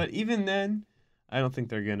state. Uh-huh. But even then, I don't think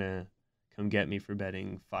they're gonna come get me for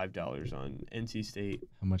betting $5 on NC State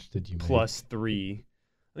How much did you plus 3.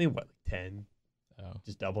 I mean, what, like 10? make? Oh,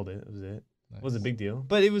 Just doubled it. That was it. nice. It wasn't a big deal,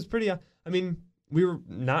 but it was pretty. I mean, we were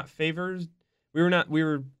not favors. We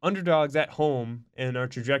were underdogs at home, and our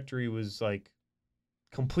trajectory was like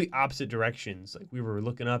complete opposite directions. Like we were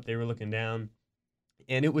looking up, they were looking down,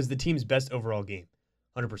 and it was the team's best overall game,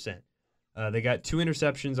 100%. They got 2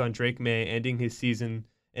 interceptions on Drake May, ending his season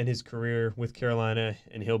and his career with Carolina,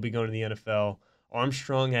 and he'll be going to the NFL.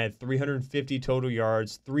 Armstrong had 350 total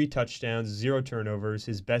yards, 3 touchdowns, 0 turnovers,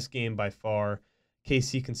 his best game by far.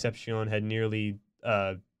 KC Concepcion had nearly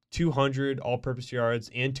 200 all-purpose yards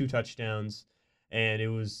and 2 touchdowns, and it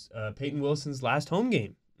was Peyton Wilson's last home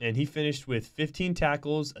game, and he finished with 15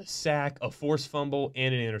 tackles, a sack, a forced fumble,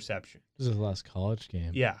 and an interception. This is his last college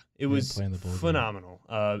game. Yeah, it He didn't was play in the bowl game. phenomenal.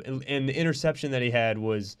 And the interception that he had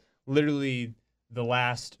was literally the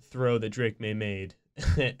last throw that Drake May made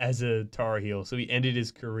as a Tar Heel. So he ended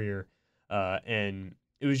his career, and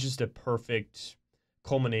it was just a perfect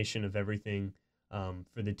culmination of everything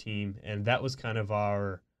for the team. And that was kind of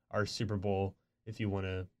our Super Bowl, if you want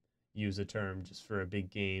to use a term, just for a big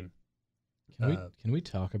game. Can we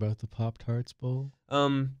talk about the Pop-Tarts Bowl?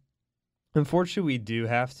 Unfortunately, we do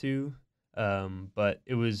have to. But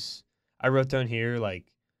it was, I wrote down here,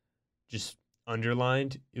 like, just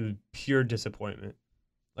underlined, it was pure disappointment.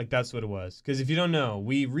 Like, that's what it was. Because if you don't know,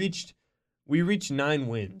 we reached 9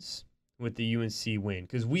 wins with the UNC win.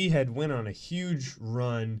 Because we had went on a huge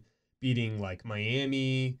run, beating, like,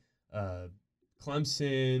 Miami,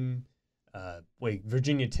 Clemson,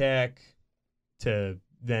 Virginia Tech, to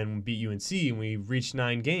then beat UNC. And we reached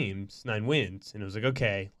 9 wins. And it was like,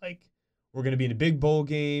 okay, like, we're going to be in a big bowl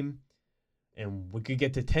game. And we could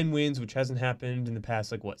get to 10 wins, which hasn't happened in the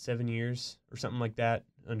past, 7 years or something like that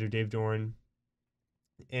under Dave Doran.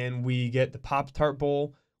 And we get the Pop-Tart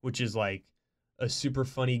Bowl, which is like a super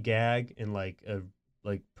funny gag and like a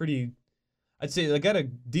pretty I'd say they got a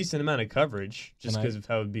decent amount of coverage just Can I- because of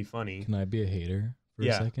how it would be funny. Can I be a hater for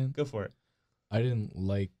Yeah. a second? Go for it. I didn't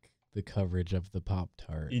like the coverage of the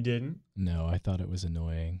Pop-Tart. You didn't? No, I thought it was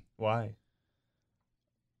annoying. Why?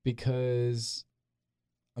 Because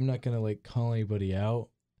I'm not going to like call anybody out,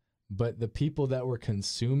 but the people that were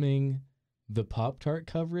consuming the Pop-Tart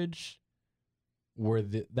coverage were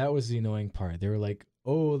that was the annoying part. They were like,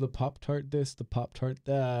 "Oh, the Pop-Tart this, the Pop-Tart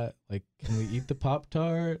that. Like, can we eat the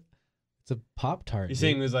Pop-Tart? It's a Pop-Tart." You're dude.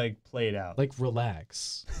 saying it was like played out. Like,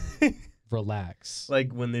 relax. Relax.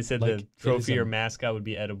 Like when they said Like, the it is trophy a- or mascot would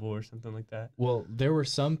be edible or something like that. Well, there were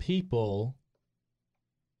some people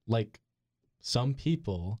that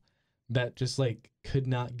just like could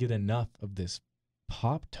not get enough of this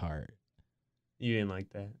Pop-Tart. You didn't like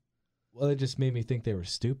that. Well, it just made me think they were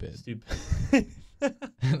stupid. Stupid.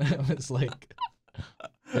 And I was like,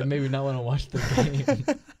 it made me not want to watch the game.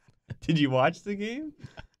 Did you watch the game?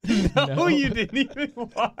 No. You didn't even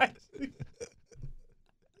watch.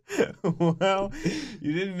 Well,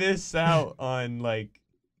 you didn't miss out on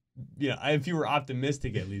if you were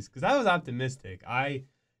optimistic at least, because I was optimistic. I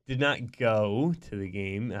did not go to the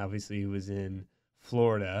game. Obviously, it was in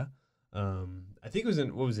Florida. I think it was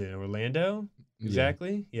in Orlando? Yeah.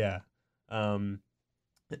 Exactly. Yeah.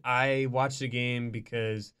 I watched the game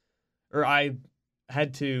I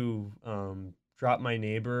had to drop my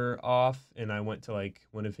neighbor off, and I went to like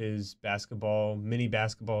one of his mini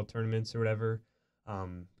basketball tournaments or whatever.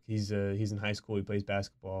 He's in high school. He plays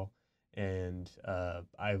basketball, and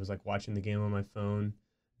I was like watching the game on my phone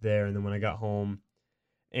there. And then when I got home,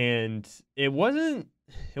 and it wasn't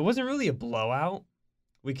really a blowout.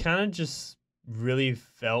 We kind of just really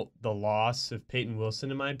felt the loss of Peyton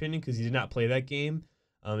Wilson, in my opinion, because he did not play that game.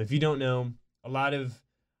 If you don't know, a lot of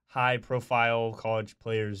high-profile college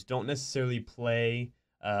players don't necessarily play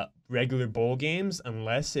regular bowl games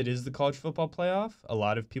unless it is the college football playoff. A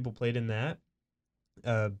lot of people played in that.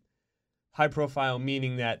 High-profile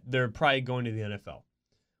meaning that they're probably going to the NFL,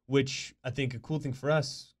 which I think a cool thing for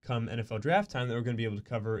us come NFL draft time that we're going to be able to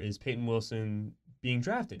cover is Peyton Wilson being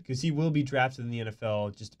drafted, because he will be drafted in the NFL.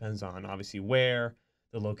 It just depends on obviously where,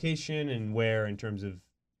 the location, and where in terms of,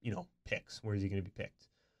 picks. Where is he going to be picked?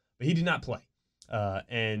 But he did not play.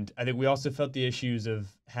 And I think we also felt the issues of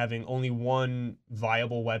having only one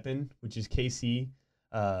viable weapon, which is KC.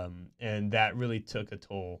 And that really took a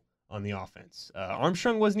toll on the offense.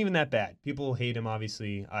 Armstrong wasn't even that bad. People hate him,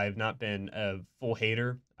 obviously. I've not been a full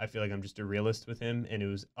hater. I feel like I'm just a realist with him, and it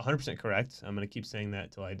was 100% correct. I'm going to keep saying that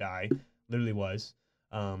until I die. Literally was.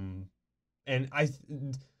 And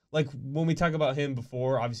when we talk about him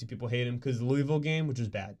before, obviously people hate him because the Louisville game, which was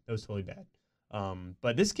bad. That was totally bad.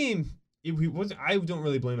 But this game, I don't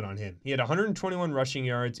really blame it on him. He had 121 rushing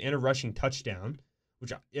yards and a rushing touchdown,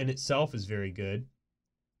 which in itself is very good.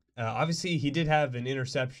 Obviously, he did have an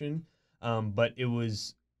interception, but it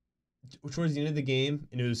was towards the end of the game,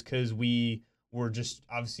 and it was because we were just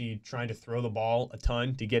obviously trying to throw the ball a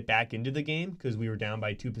ton to get back into the game because we were down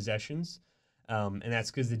by 2 possessions. And that's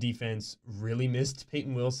because the defense really missed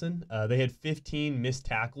Peyton Wilson. They had 15 missed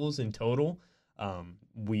tackles in total.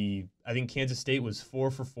 I think Kansas State was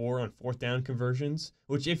 4 for 4 on 4th down conversions,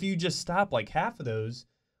 which if you just stop like half of those,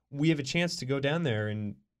 we have a chance to go down there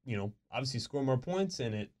and, obviously score more points.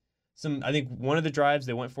 And I think one of the drives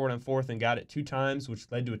they went for it on 4th and got it 2 times, which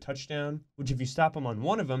led to a touchdown, which if you stop them on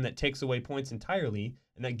one of them, that takes away points entirely.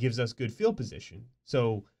 And that gives us good field position.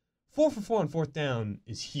 So 4 for 4 on 4th down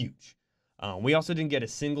is huge. We also didn't get a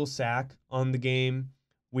single sack on the game.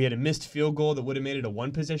 We had a missed field goal that would have made it a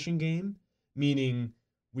 1-possession game, meaning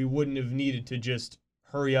we wouldn't have needed to just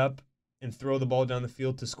hurry up and throw the ball down the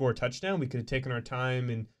field to score a touchdown. We could have taken our time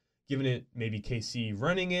and given it maybe KC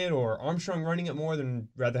running it or Armstrong running it more than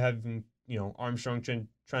rather having, Armstrong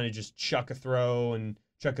trying to just chuck a throw and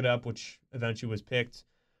chuck it up, which eventually was picked.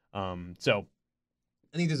 So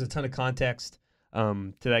I think there's a ton of context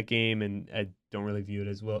to that game, and I don't really view it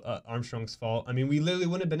as Armstrong's fault. I mean, we literally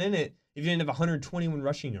wouldn't have been in it if he didn't have 121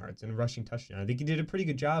 rushing yards and a rushing touchdown. I think he did a pretty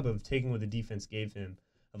good job of taking what the defense gave him,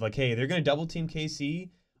 of like, hey, they're going to double team KC.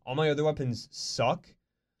 All my other weapons suck.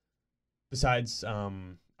 Besides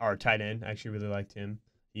our tight end, I actually really liked him.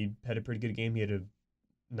 He had a pretty good game. He had a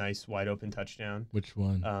nice wide open touchdown. Which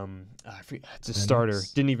one? I forget, it's a Penix? starter.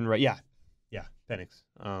 Didn't even write. Yeah, Penix.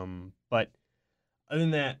 But other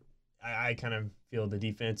than that, I kind of feel the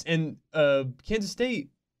defense. And Kansas State,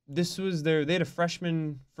 they had a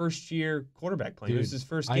freshman first-year quarterback playing. It was his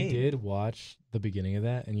first game. I did watch the beginning of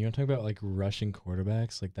that, and you want to talk about like rushing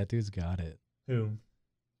quarterbacks? Like that dude's got it. Who?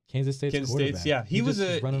 Kansas State's quarterback. Yeah. He was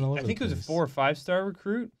just running all over I think the he was a place. 4- or 5-star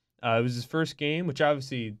recruit. It was his first game, which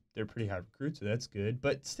obviously they're pretty high recruits, so that's good.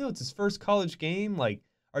 But still, it's his first college game. Like,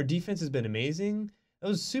 our defense has been amazing. That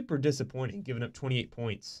was super disappointing, giving up 28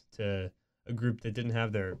 points to a group that didn't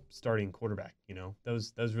have their starting quarterback. That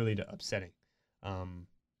was really upsetting.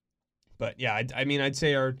 But yeah, I mean, I'd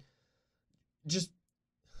say just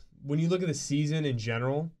when you look at the season in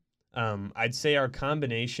general, I'd say our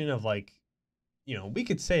combination of we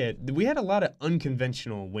could say it. We had a lot of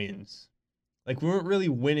unconventional wins. Like, we weren't really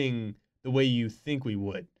winning the way you think we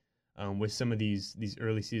would with some of these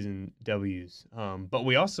early season W's. But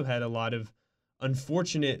we also had a lot of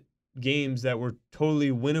unfortunate games that were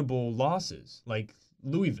totally winnable losses, like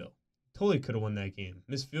Louisville. Totally could have won that game.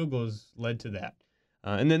 Missed field goals led to that.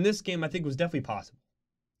 And then this game, I think, was definitely possible.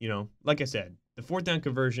 Like I said, the fourth down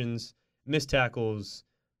conversions, missed tackles,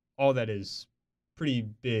 all that is pretty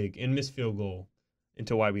big, and missed field goal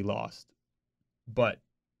into why we lost. But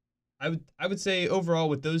I would say overall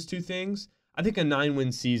with those two things, I think a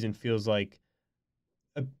 9-win season feels like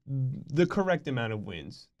the correct amount of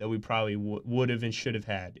wins that we probably would have and should have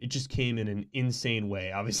had. It just came in an insane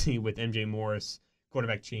way, obviously, with MJ Morris,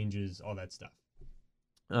 quarterback changes, all that stuff.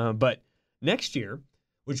 But next year,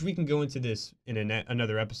 which we can go into this in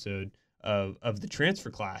another episode of the transfer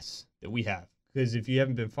class that we have, because if you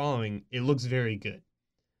haven't been following, it looks very good.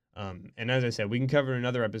 And as I said, we can cover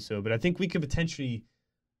another episode, but I think we could potentially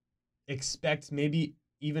expect maybe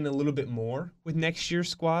even a little bit more with next year's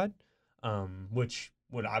squad, which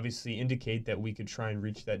would obviously indicate that we could try and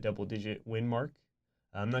reach that double-digit win mark.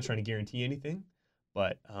 I'm not trying to guarantee anything,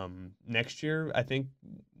 but next year I think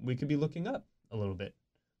we could be looking up a little bit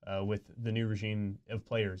with the new regime of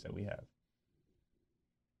players that we have.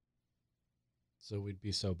 So we'd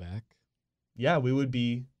be so back? Yeah, we would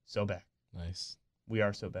be so back. Nice. We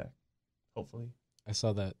are so back, hopefully. I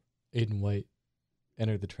saw that Aiden White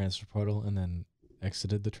entered the transfer portal and then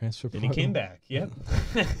exited the transfer portal. And he came back. Yep.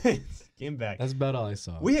 Came back. That's about all I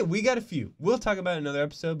saw. We got a few. We'll talk about it in another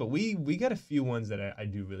episode, but we got a few ones that I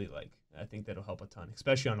do really like. I think that'll help a ton,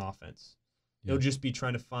 especially on offense. Yeah. It'll just be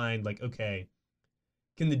trying to find, okay,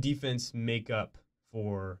 can the defense make up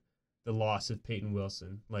for the loss of Peyton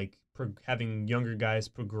Wilson? Having younger guys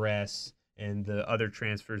progress and the other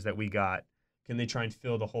transfers that we got, can they try and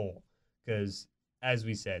fill the hole? Because, as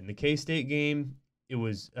we said, in the K-State game, it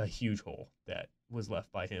was a huge hole that was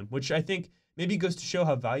left by him, which I think maybe goes to show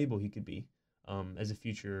how valuable he could be as a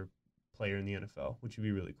future player in the NFL, which would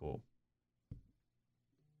be really cool.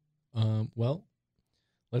 Well,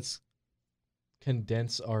 let's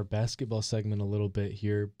condense our basketball segment a little bit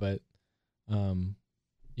here, but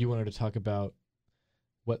you wanted to talk about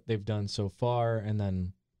what they've done so far and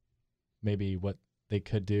then right? What they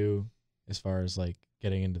could do as far as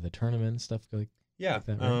getting into the tournament and stuff like Yeah,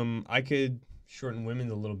 that, right? I could shorten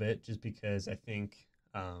women's a little bit just because I think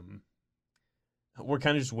we're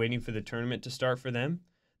kind of just waiting for the tournament to start for them.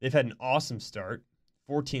 They've had an awesome start,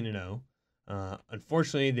 14-0.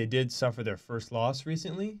 Unfortunately, they did suffer their first loss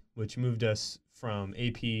recently, which moved us from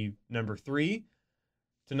AP number 3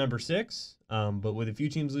 to number 6. But with a few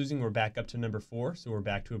teams losing, we're back up to number 4, so we're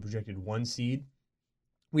back to a projected 1 seed.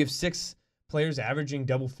 We have 6 players averaging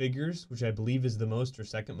double figures, which I believe is the most or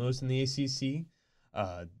second most in the ACC.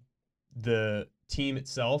 The team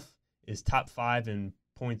itself is top 5 in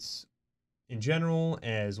points in general,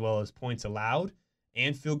 as well as points allowed,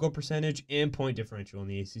 and field goal percentage, and point differential in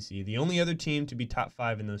the ACC. The only other team to be top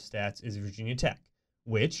 5 in those stats is Virginia Tech,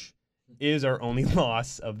 which is our only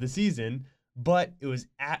loss of the season, but it was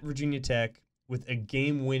at Virginia Tech with a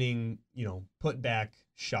game-winning, put-back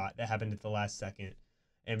shot that happened at the last second.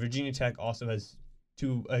 And Virginia Tech also has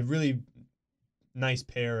a really nice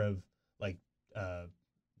pair of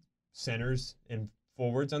centers and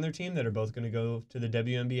forwards on their team that are both going to go to the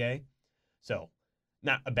WNBA. So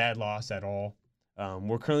not a bad loss at all.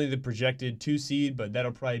 We're currently the projected 2 seed, but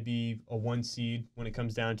that'll probably be a 1 seed when it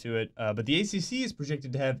comes down to it. But the ACC is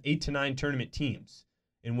projected to have 8 to 9 tournament teams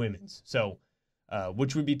in women's, so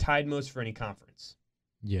which would be tied most for any conference.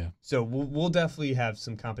 Yeah. So we'll definitely have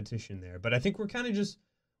some competition there. But I think we're kind of just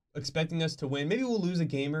expecting us to win. Maybe we'll lose a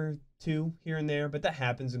game or two here and there, but that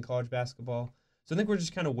happens in college basketball. So I think we're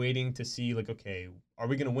just kind of waiting to see, okay, are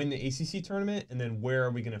we going to win the ACC tournament? And then where are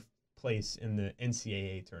we going to place in the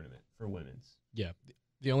NCAA tournament for women's? Yeah.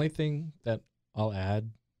 The only thing that I'll add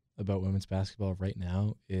about women's basketball right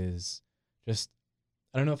now is just,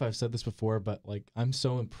 I don't know if I've said this before, but I'm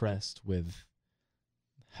so impressed with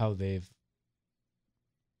how they've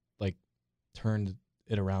turned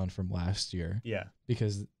it around from last year. Yeah.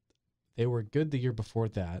 Because they were good the year before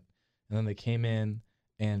that, and then they came in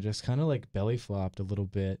and just kind of belly flopped a little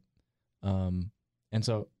bit. And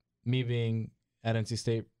so me being at NC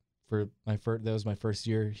State for that was my first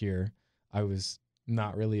year here. I was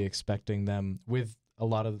not really expecting them with a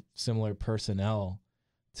lot of similar personnel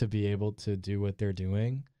to be able to do what they're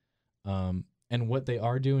doing. And what they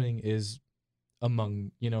are doing is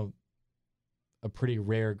among, a pretty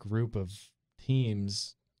rare group of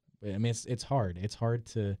teams. I mean, it's hard. It's hard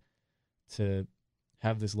to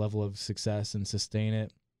have this level of success and sustain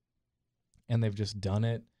it. And they've just done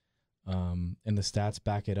it. And the stats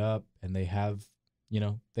back it up, and they have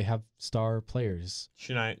star players.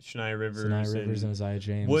 Shania Rivers. Shania Rivers and Isaiah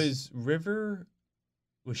James.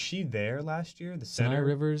 Was she there last year? The Shania center?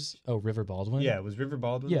 Rivers. Oh, River Baldwin. Yeah, was River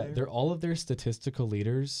Baldwin Yeah, there? they're all of their statistical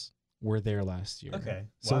leaders were there last year. Okay.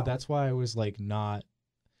 So wow. that's why I was like not.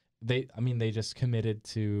 They just committed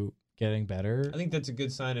to getting better. I think that's a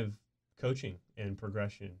good sign of coaching and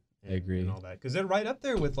progression. And, I agree. And all that, because they're right up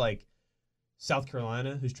there with like South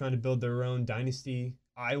Carolina, who's trying to build their own dynasty.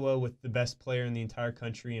 Iowa with the best player in the entire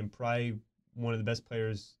country and probably one of the best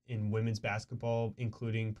players in women's basketball,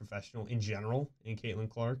 including professional in general, in Caitlin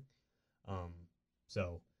Clark.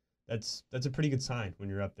 So that's a pretty good sign when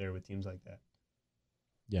you're up there with teams like that.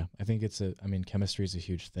 Yeah, I think chemistry is a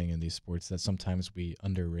huge thing in these sports that sometimes we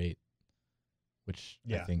underrate, which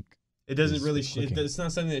I think it doesn't really. clicking. It's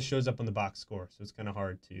not something that shows up on the box score, so it's kind of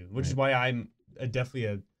hard to. Which is Right. why I'm definitely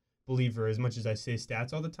a believer. As much as I say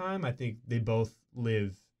stats all the time, I think they both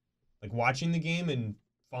live like watching the game and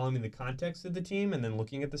following the context of the team, and then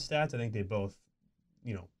looking at the stats. I think they both,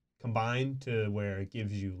 combine to where it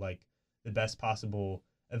gives you like the best possible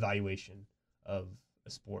evaluation of a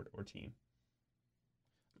sport or team.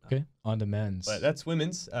 Okay, on to men's. But that's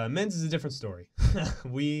women's. Men's is a different story.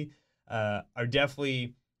 We are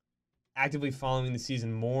definitely actively following the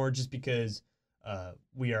season more just because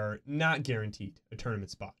we are not guaranteed a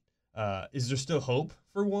tournament spot. Is there still hope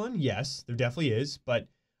for one? Yes, there definitely is. But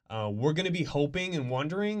we're going to be hoping and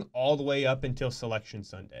wondering all the way up until Selection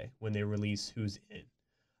Sunday when they release who's in.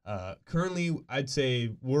 Currently, I'd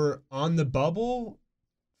say we're on the bubble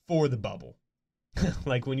for the bubble.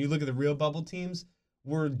 Like when you look at the real bubble teams,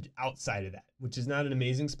 we're outside of that, which is not an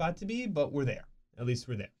amazing spot to be, but we're there. At least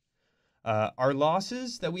we're there. Our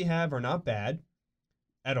losses that we have are not bad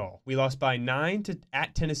at all. We lost by 9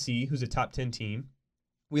 at Tennessee, who's a top 10 team.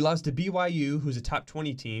 We lost to BYU, who's a top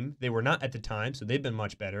 20 team. They were not at the time, so they've been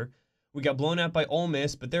much better. We got blown out by Ole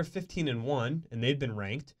Miss, but they're 15-1, and they've been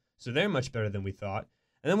ranked, so they're much better than we thought.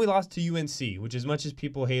 And then we lost to UNC, which as much as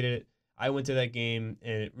people hated it, I went to that game,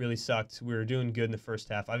 and it really sucked. We were doing good in the first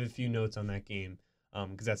half. I have a few notes on that game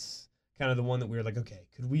because that's kind of the one that we were like, okay,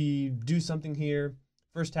 could we do something here?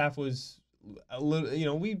 First half was a little,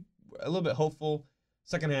 we were a little bit hopeful.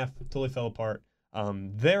 Second half totally fell apart.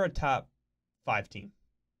 They're a top 5 team.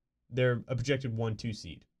 They're a projected 1-2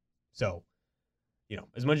 seed. So,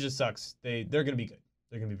 as much as it sucks, they're going to be good.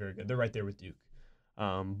 They're going to be very good. They're right there with Duke.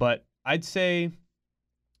 But I'd say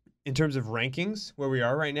in terms of rankings, where we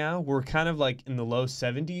are right now, we're kind of like in the low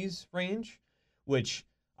 70s range, which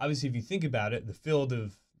obviously if you think about it,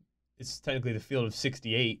 it's technically the field of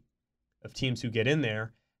 68 of teams who get in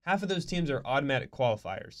there. Half of those teams are automatic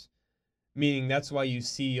qualifiers, meaning that's why you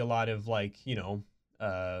see a lot of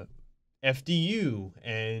FDU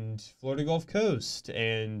and Florida Gulf Coast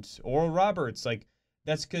and Oral Roberts. Like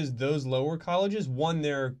that's because those lower colleges won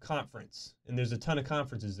their conference, and there's a ton of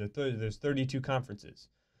conferences. There's 32 conferences.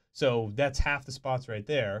 So that's half the spots right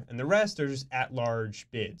there. And the rest are just at-large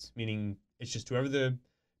bids, meaning it's just whoever the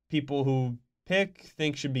people who pick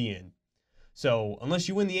think should be in. So unless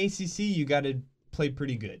you win the ACC, you got to play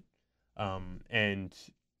pretty good.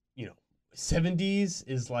 70s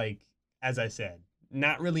is like, as I said,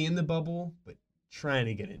 not really in the bubble, but trying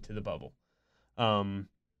to get into the bubble. Our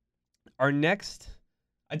next,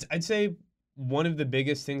 I'd say one of the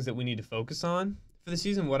biggest things that we need to focus on for the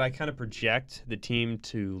season, what I kind of project the team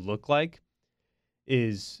to look like,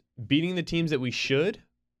 is beating the teams that we should,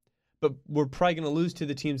 but we're probably going to lose to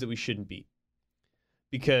the teams that we shouldn't beat.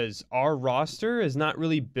 Because our roster is not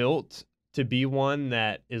really built to be one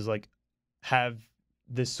that is like, have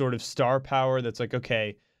this sort of star power that's like,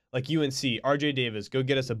 okay, like UNC, RJ Davis, go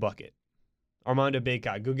get us a bucket. Armando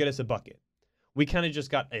Bacot, go get us a bucket. We kind of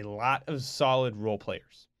just got a lot of solid role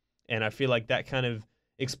players. And I feel like that kind of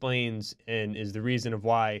explains and is the reason of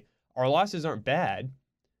why our losses aren't bad,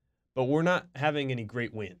 but we're not having any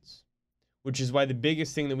great wins, which is why the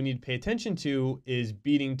biggest thing that we need to pay attention to is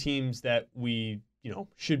beating teams that we,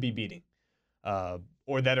 should be beating,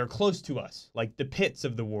 or that are close to us, like the Pitts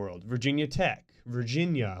of the world, Virginia Tech,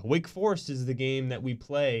 Virginia. Wake Forest is the game that we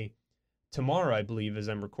play tomorrow, I believe, as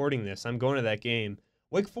I'm recording this. I'm going to that game.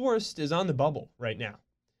 Wake Forest is on the bubble right now.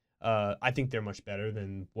 I think they're much better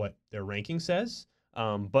than what their ranking says.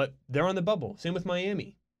 But they're on the bubble. Same with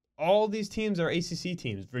Miami. All these teams are ACC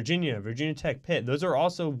teams. Virginia Tech, Pitt. Those are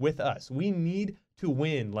also with us. We need to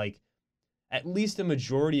win like at least a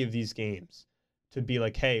majority of these games to be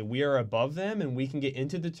like, hey, we are above them and we can get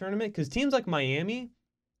into the tournament. Because teams like Miami,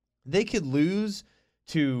 they could lose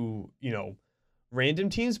to, random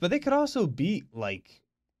teams, but they could also beat like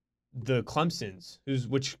the Clemsons,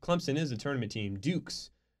 which Clemson is a tournament team,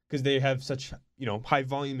 Dukes, because they have such, high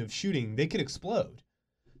volume of shooting, they could explode.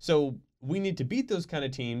 So we need to beat those kind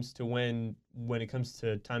of teams to when it comes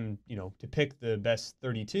to time, to pick the best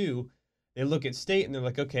 32. They look at state and they're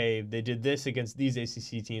like, okay, they did this against these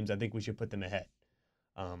ACC teams. I think we should put them ahead.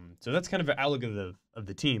 So that's kind of an outlook of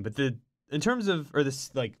the team. But in terms of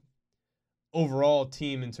this like overall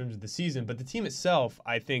team in terms of the season, but the team itself,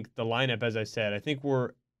 I think the lineup, as I said, I think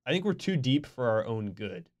we're too deep for our own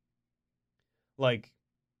good. Like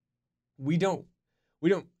we don't,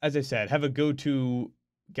 as I said, have a go-to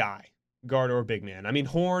guy, guard or big man. I mean,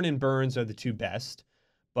 Horn and Burns are the two best,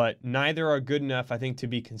 but neither are good enough, I think, to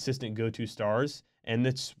be consistent go-to stars. And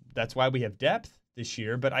that's why we have depth this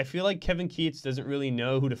year. But I feel like Kevin Keatts doesn't really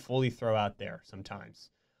know who to fully throw out there sometimes.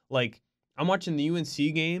 Like, I'm watching the UNC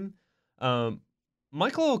game.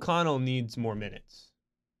 Michael O'Connell needs more minutes.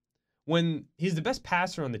 When he's the best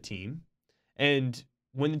passer on the team, and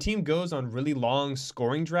when the team goes on really long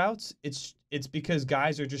scoring droughts, it's because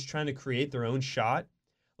guys are just trying to create their own shot.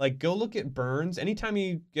 Like, go look at Burns. Anytime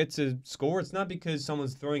he gets a score, it's not because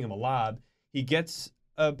someone's throwing him a lob. He gets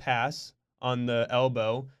a pass on the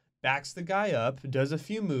elbow, backs the guy up, does a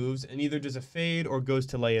few moves, and either does a fade or goes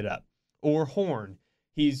to lay it up. Or Horn.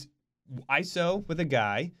 He's ISO with a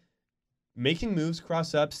guy, making moves,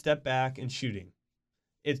 cross up, step back, and shooting.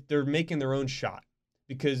 They're making their own shot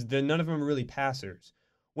because none of them are really passers.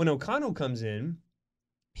 When O'Connell comes in,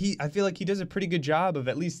 I feel like he does a pretty good job of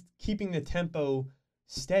at least keeping the tempo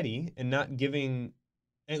steady and not giving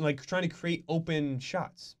and like trying to create open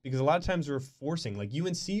shots, because a lot of times we're forcing. Like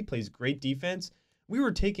UNC plays great defense. We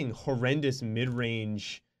were taking horrendous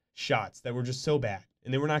mid-range shots that were just so bad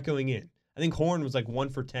and they were not going in. I think Horn was like 1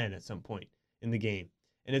 for 10 at some point in the game.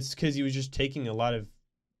 And it's because he was just taking a lot of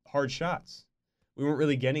hard shots. We weren't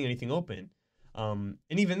really getting anything open. And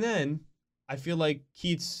even then, I feel like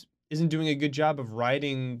Keatts isn't doing a good job of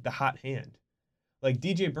riding the hot hand. Like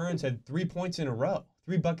DJ Burns had 3 points in a row,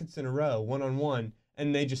 3 buckets in a row, one-on-one,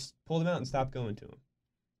 and they just pulled him out and stopped going to him.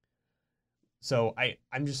 So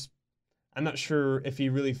I'm not sure if he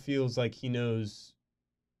really feels like he knows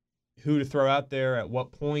who to throw out there at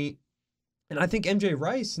what point. And I think MJ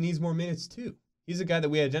Rice needs more minutes too. He's a guy that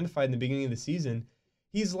we identified in the beginning of the season.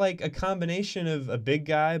 He's like a combination of a big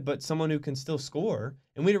guy, but someone who can still score.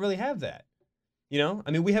 And we don't really have that.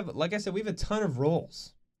 I mean, we have, like I said, we have a ton of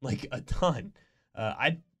roles, like a ton.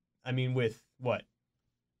 I mean, with what?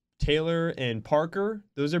 Taylor and Parker,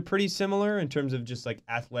 those are pretty similar in terms of just like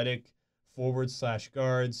athletic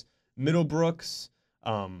forwards/guards. Middlebrooks,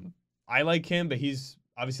 I like him, but he's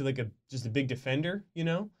obviously like just a big defender,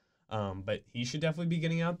 but he should definitely be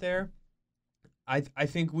getting out there. I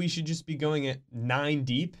think we should just be going at 9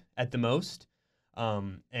 deep at the most,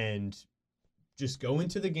 and just go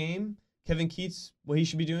into the game. Kevin Keatts, what he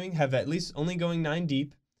should be doing, have at least only going 9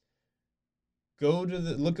 deep. Go to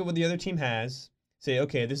look at what the other team has, say,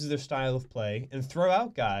 okay, this is their style of play, and throw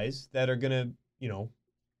out guys that are gonna,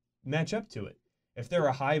 match up to it. If they're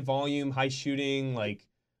a high volume, high shooting, like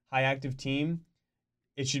high active team,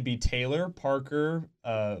 it should be Taylor, Parker,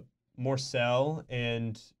 Morcell,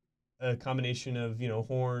 and a combination of,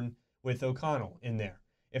 Horn with O'Connell in there.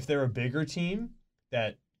 If they're a bigger team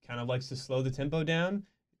that kind of likes to slow the tempo down,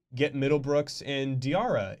 get Middlebrooks and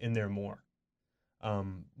Diarra in there more.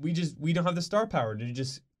 We don't have the star power to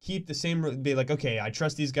just keep the same, be like, okay, I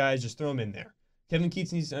trust these guys, just throw them in there. Kevin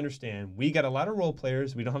Keatts needs to understand, we got a lot of role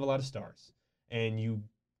players, we don't have a lot of stars. And you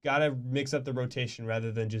got to mix up the rotation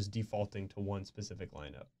rather than just defaulting to one specific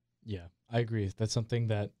lineup. Yeah, I agree. That's something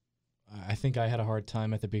that I think I had a hard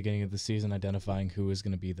time at the beginning of the season identifying who was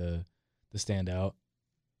going to be the standout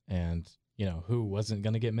and, who wasn't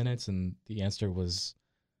going to get minutes. And the answer was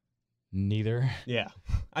neither. Yeah.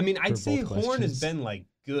 I mean, I'd say Horn has been like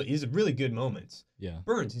good. He's had really good moments. Yeah.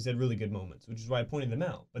 Burns, he's had really good moments, which is why I pointed them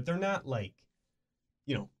out. But they're not like,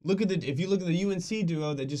 if you look at the UNC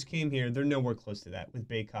duo that just came here, they're nowhere close to that with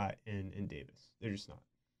Baycott and Davis. They're just not.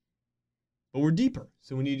 But we're deeper,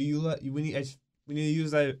 so we need to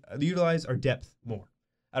utilize our depth more.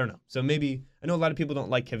 I don't know. So maybe I know a lot of people don't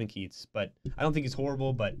like Kevin Keatts, but I don't think he's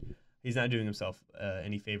horrible. But he's not doing himself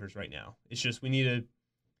any favors right now. It's just we need to.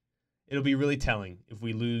 it'll be really telling if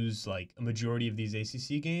we lose like a majority of these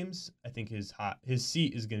ACC games. I think his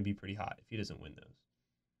seat is going to be pretty hot if he doesn't win those.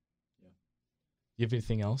 You have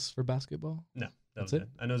anything else for basketball? No, That's was it.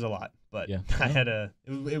 I know it's a lot, but Yeah. I had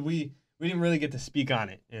we didn't really get to speak on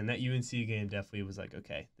it, and that UNC game definitely was like,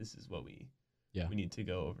 okay, this is what we need to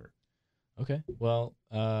go over. Okay. Well,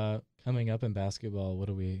 coming up in basketball, what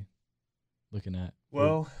are we looking at?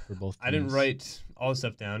 Well, for both teams? I didn't write all the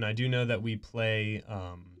stuff down. I do know that we play,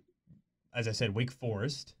 as I said, Wake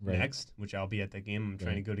Forest next, which I'll be at that game. I'm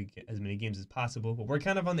trying to go to as many games as possible, but we're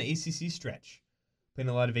kind of on the ACC stretch, playing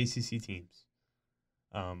a lot of ACC teams.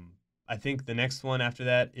 I think the next one after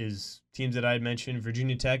that is teams that I had mentioned,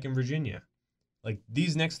 Virginia Tech and Virginia. Like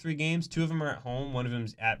these next 3 games, 2 of them are at home, 1 of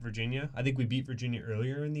them's at Virginia. I think we beat Virginia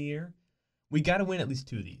earlier in the year. We got to win at least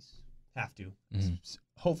 2 of these. Have to. Mm-hmm.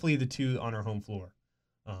 Hopefully the 2 on our home floor.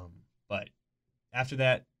 But after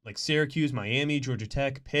that, like Syracuse, Miami, Georgia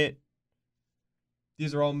Tech, Pitt,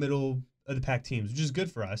 these are all middle of the pack teams, which is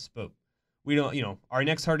good for us. But we don't, our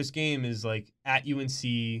next hardest game is like at UNC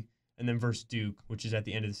and then versus Duke, which is at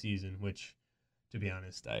the end of the season, which, to be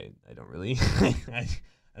honest, I don't really, I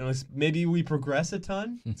don't know, maybe we progress a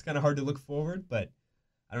ton. It's kind of hard to look forward, but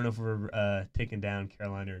I don't know if we're taking down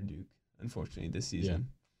Carolina or Duke, unfortunately, this season. Yeah.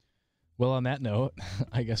 Well, on that note,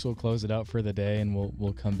 I guess we'll close it out for the day, and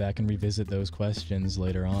we'll come back and revisit those questions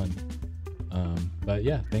later on. But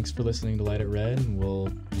yeah, thanks for listening to Light It Red, and we'll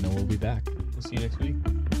be back. We'll see you next week.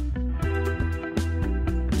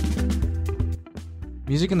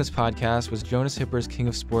 Music in this podcast was Jonas Hipper's King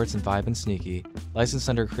of Sports and Vibe and Sneaky, licensed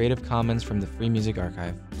under Creative Commons from the Free Music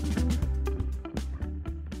Archive.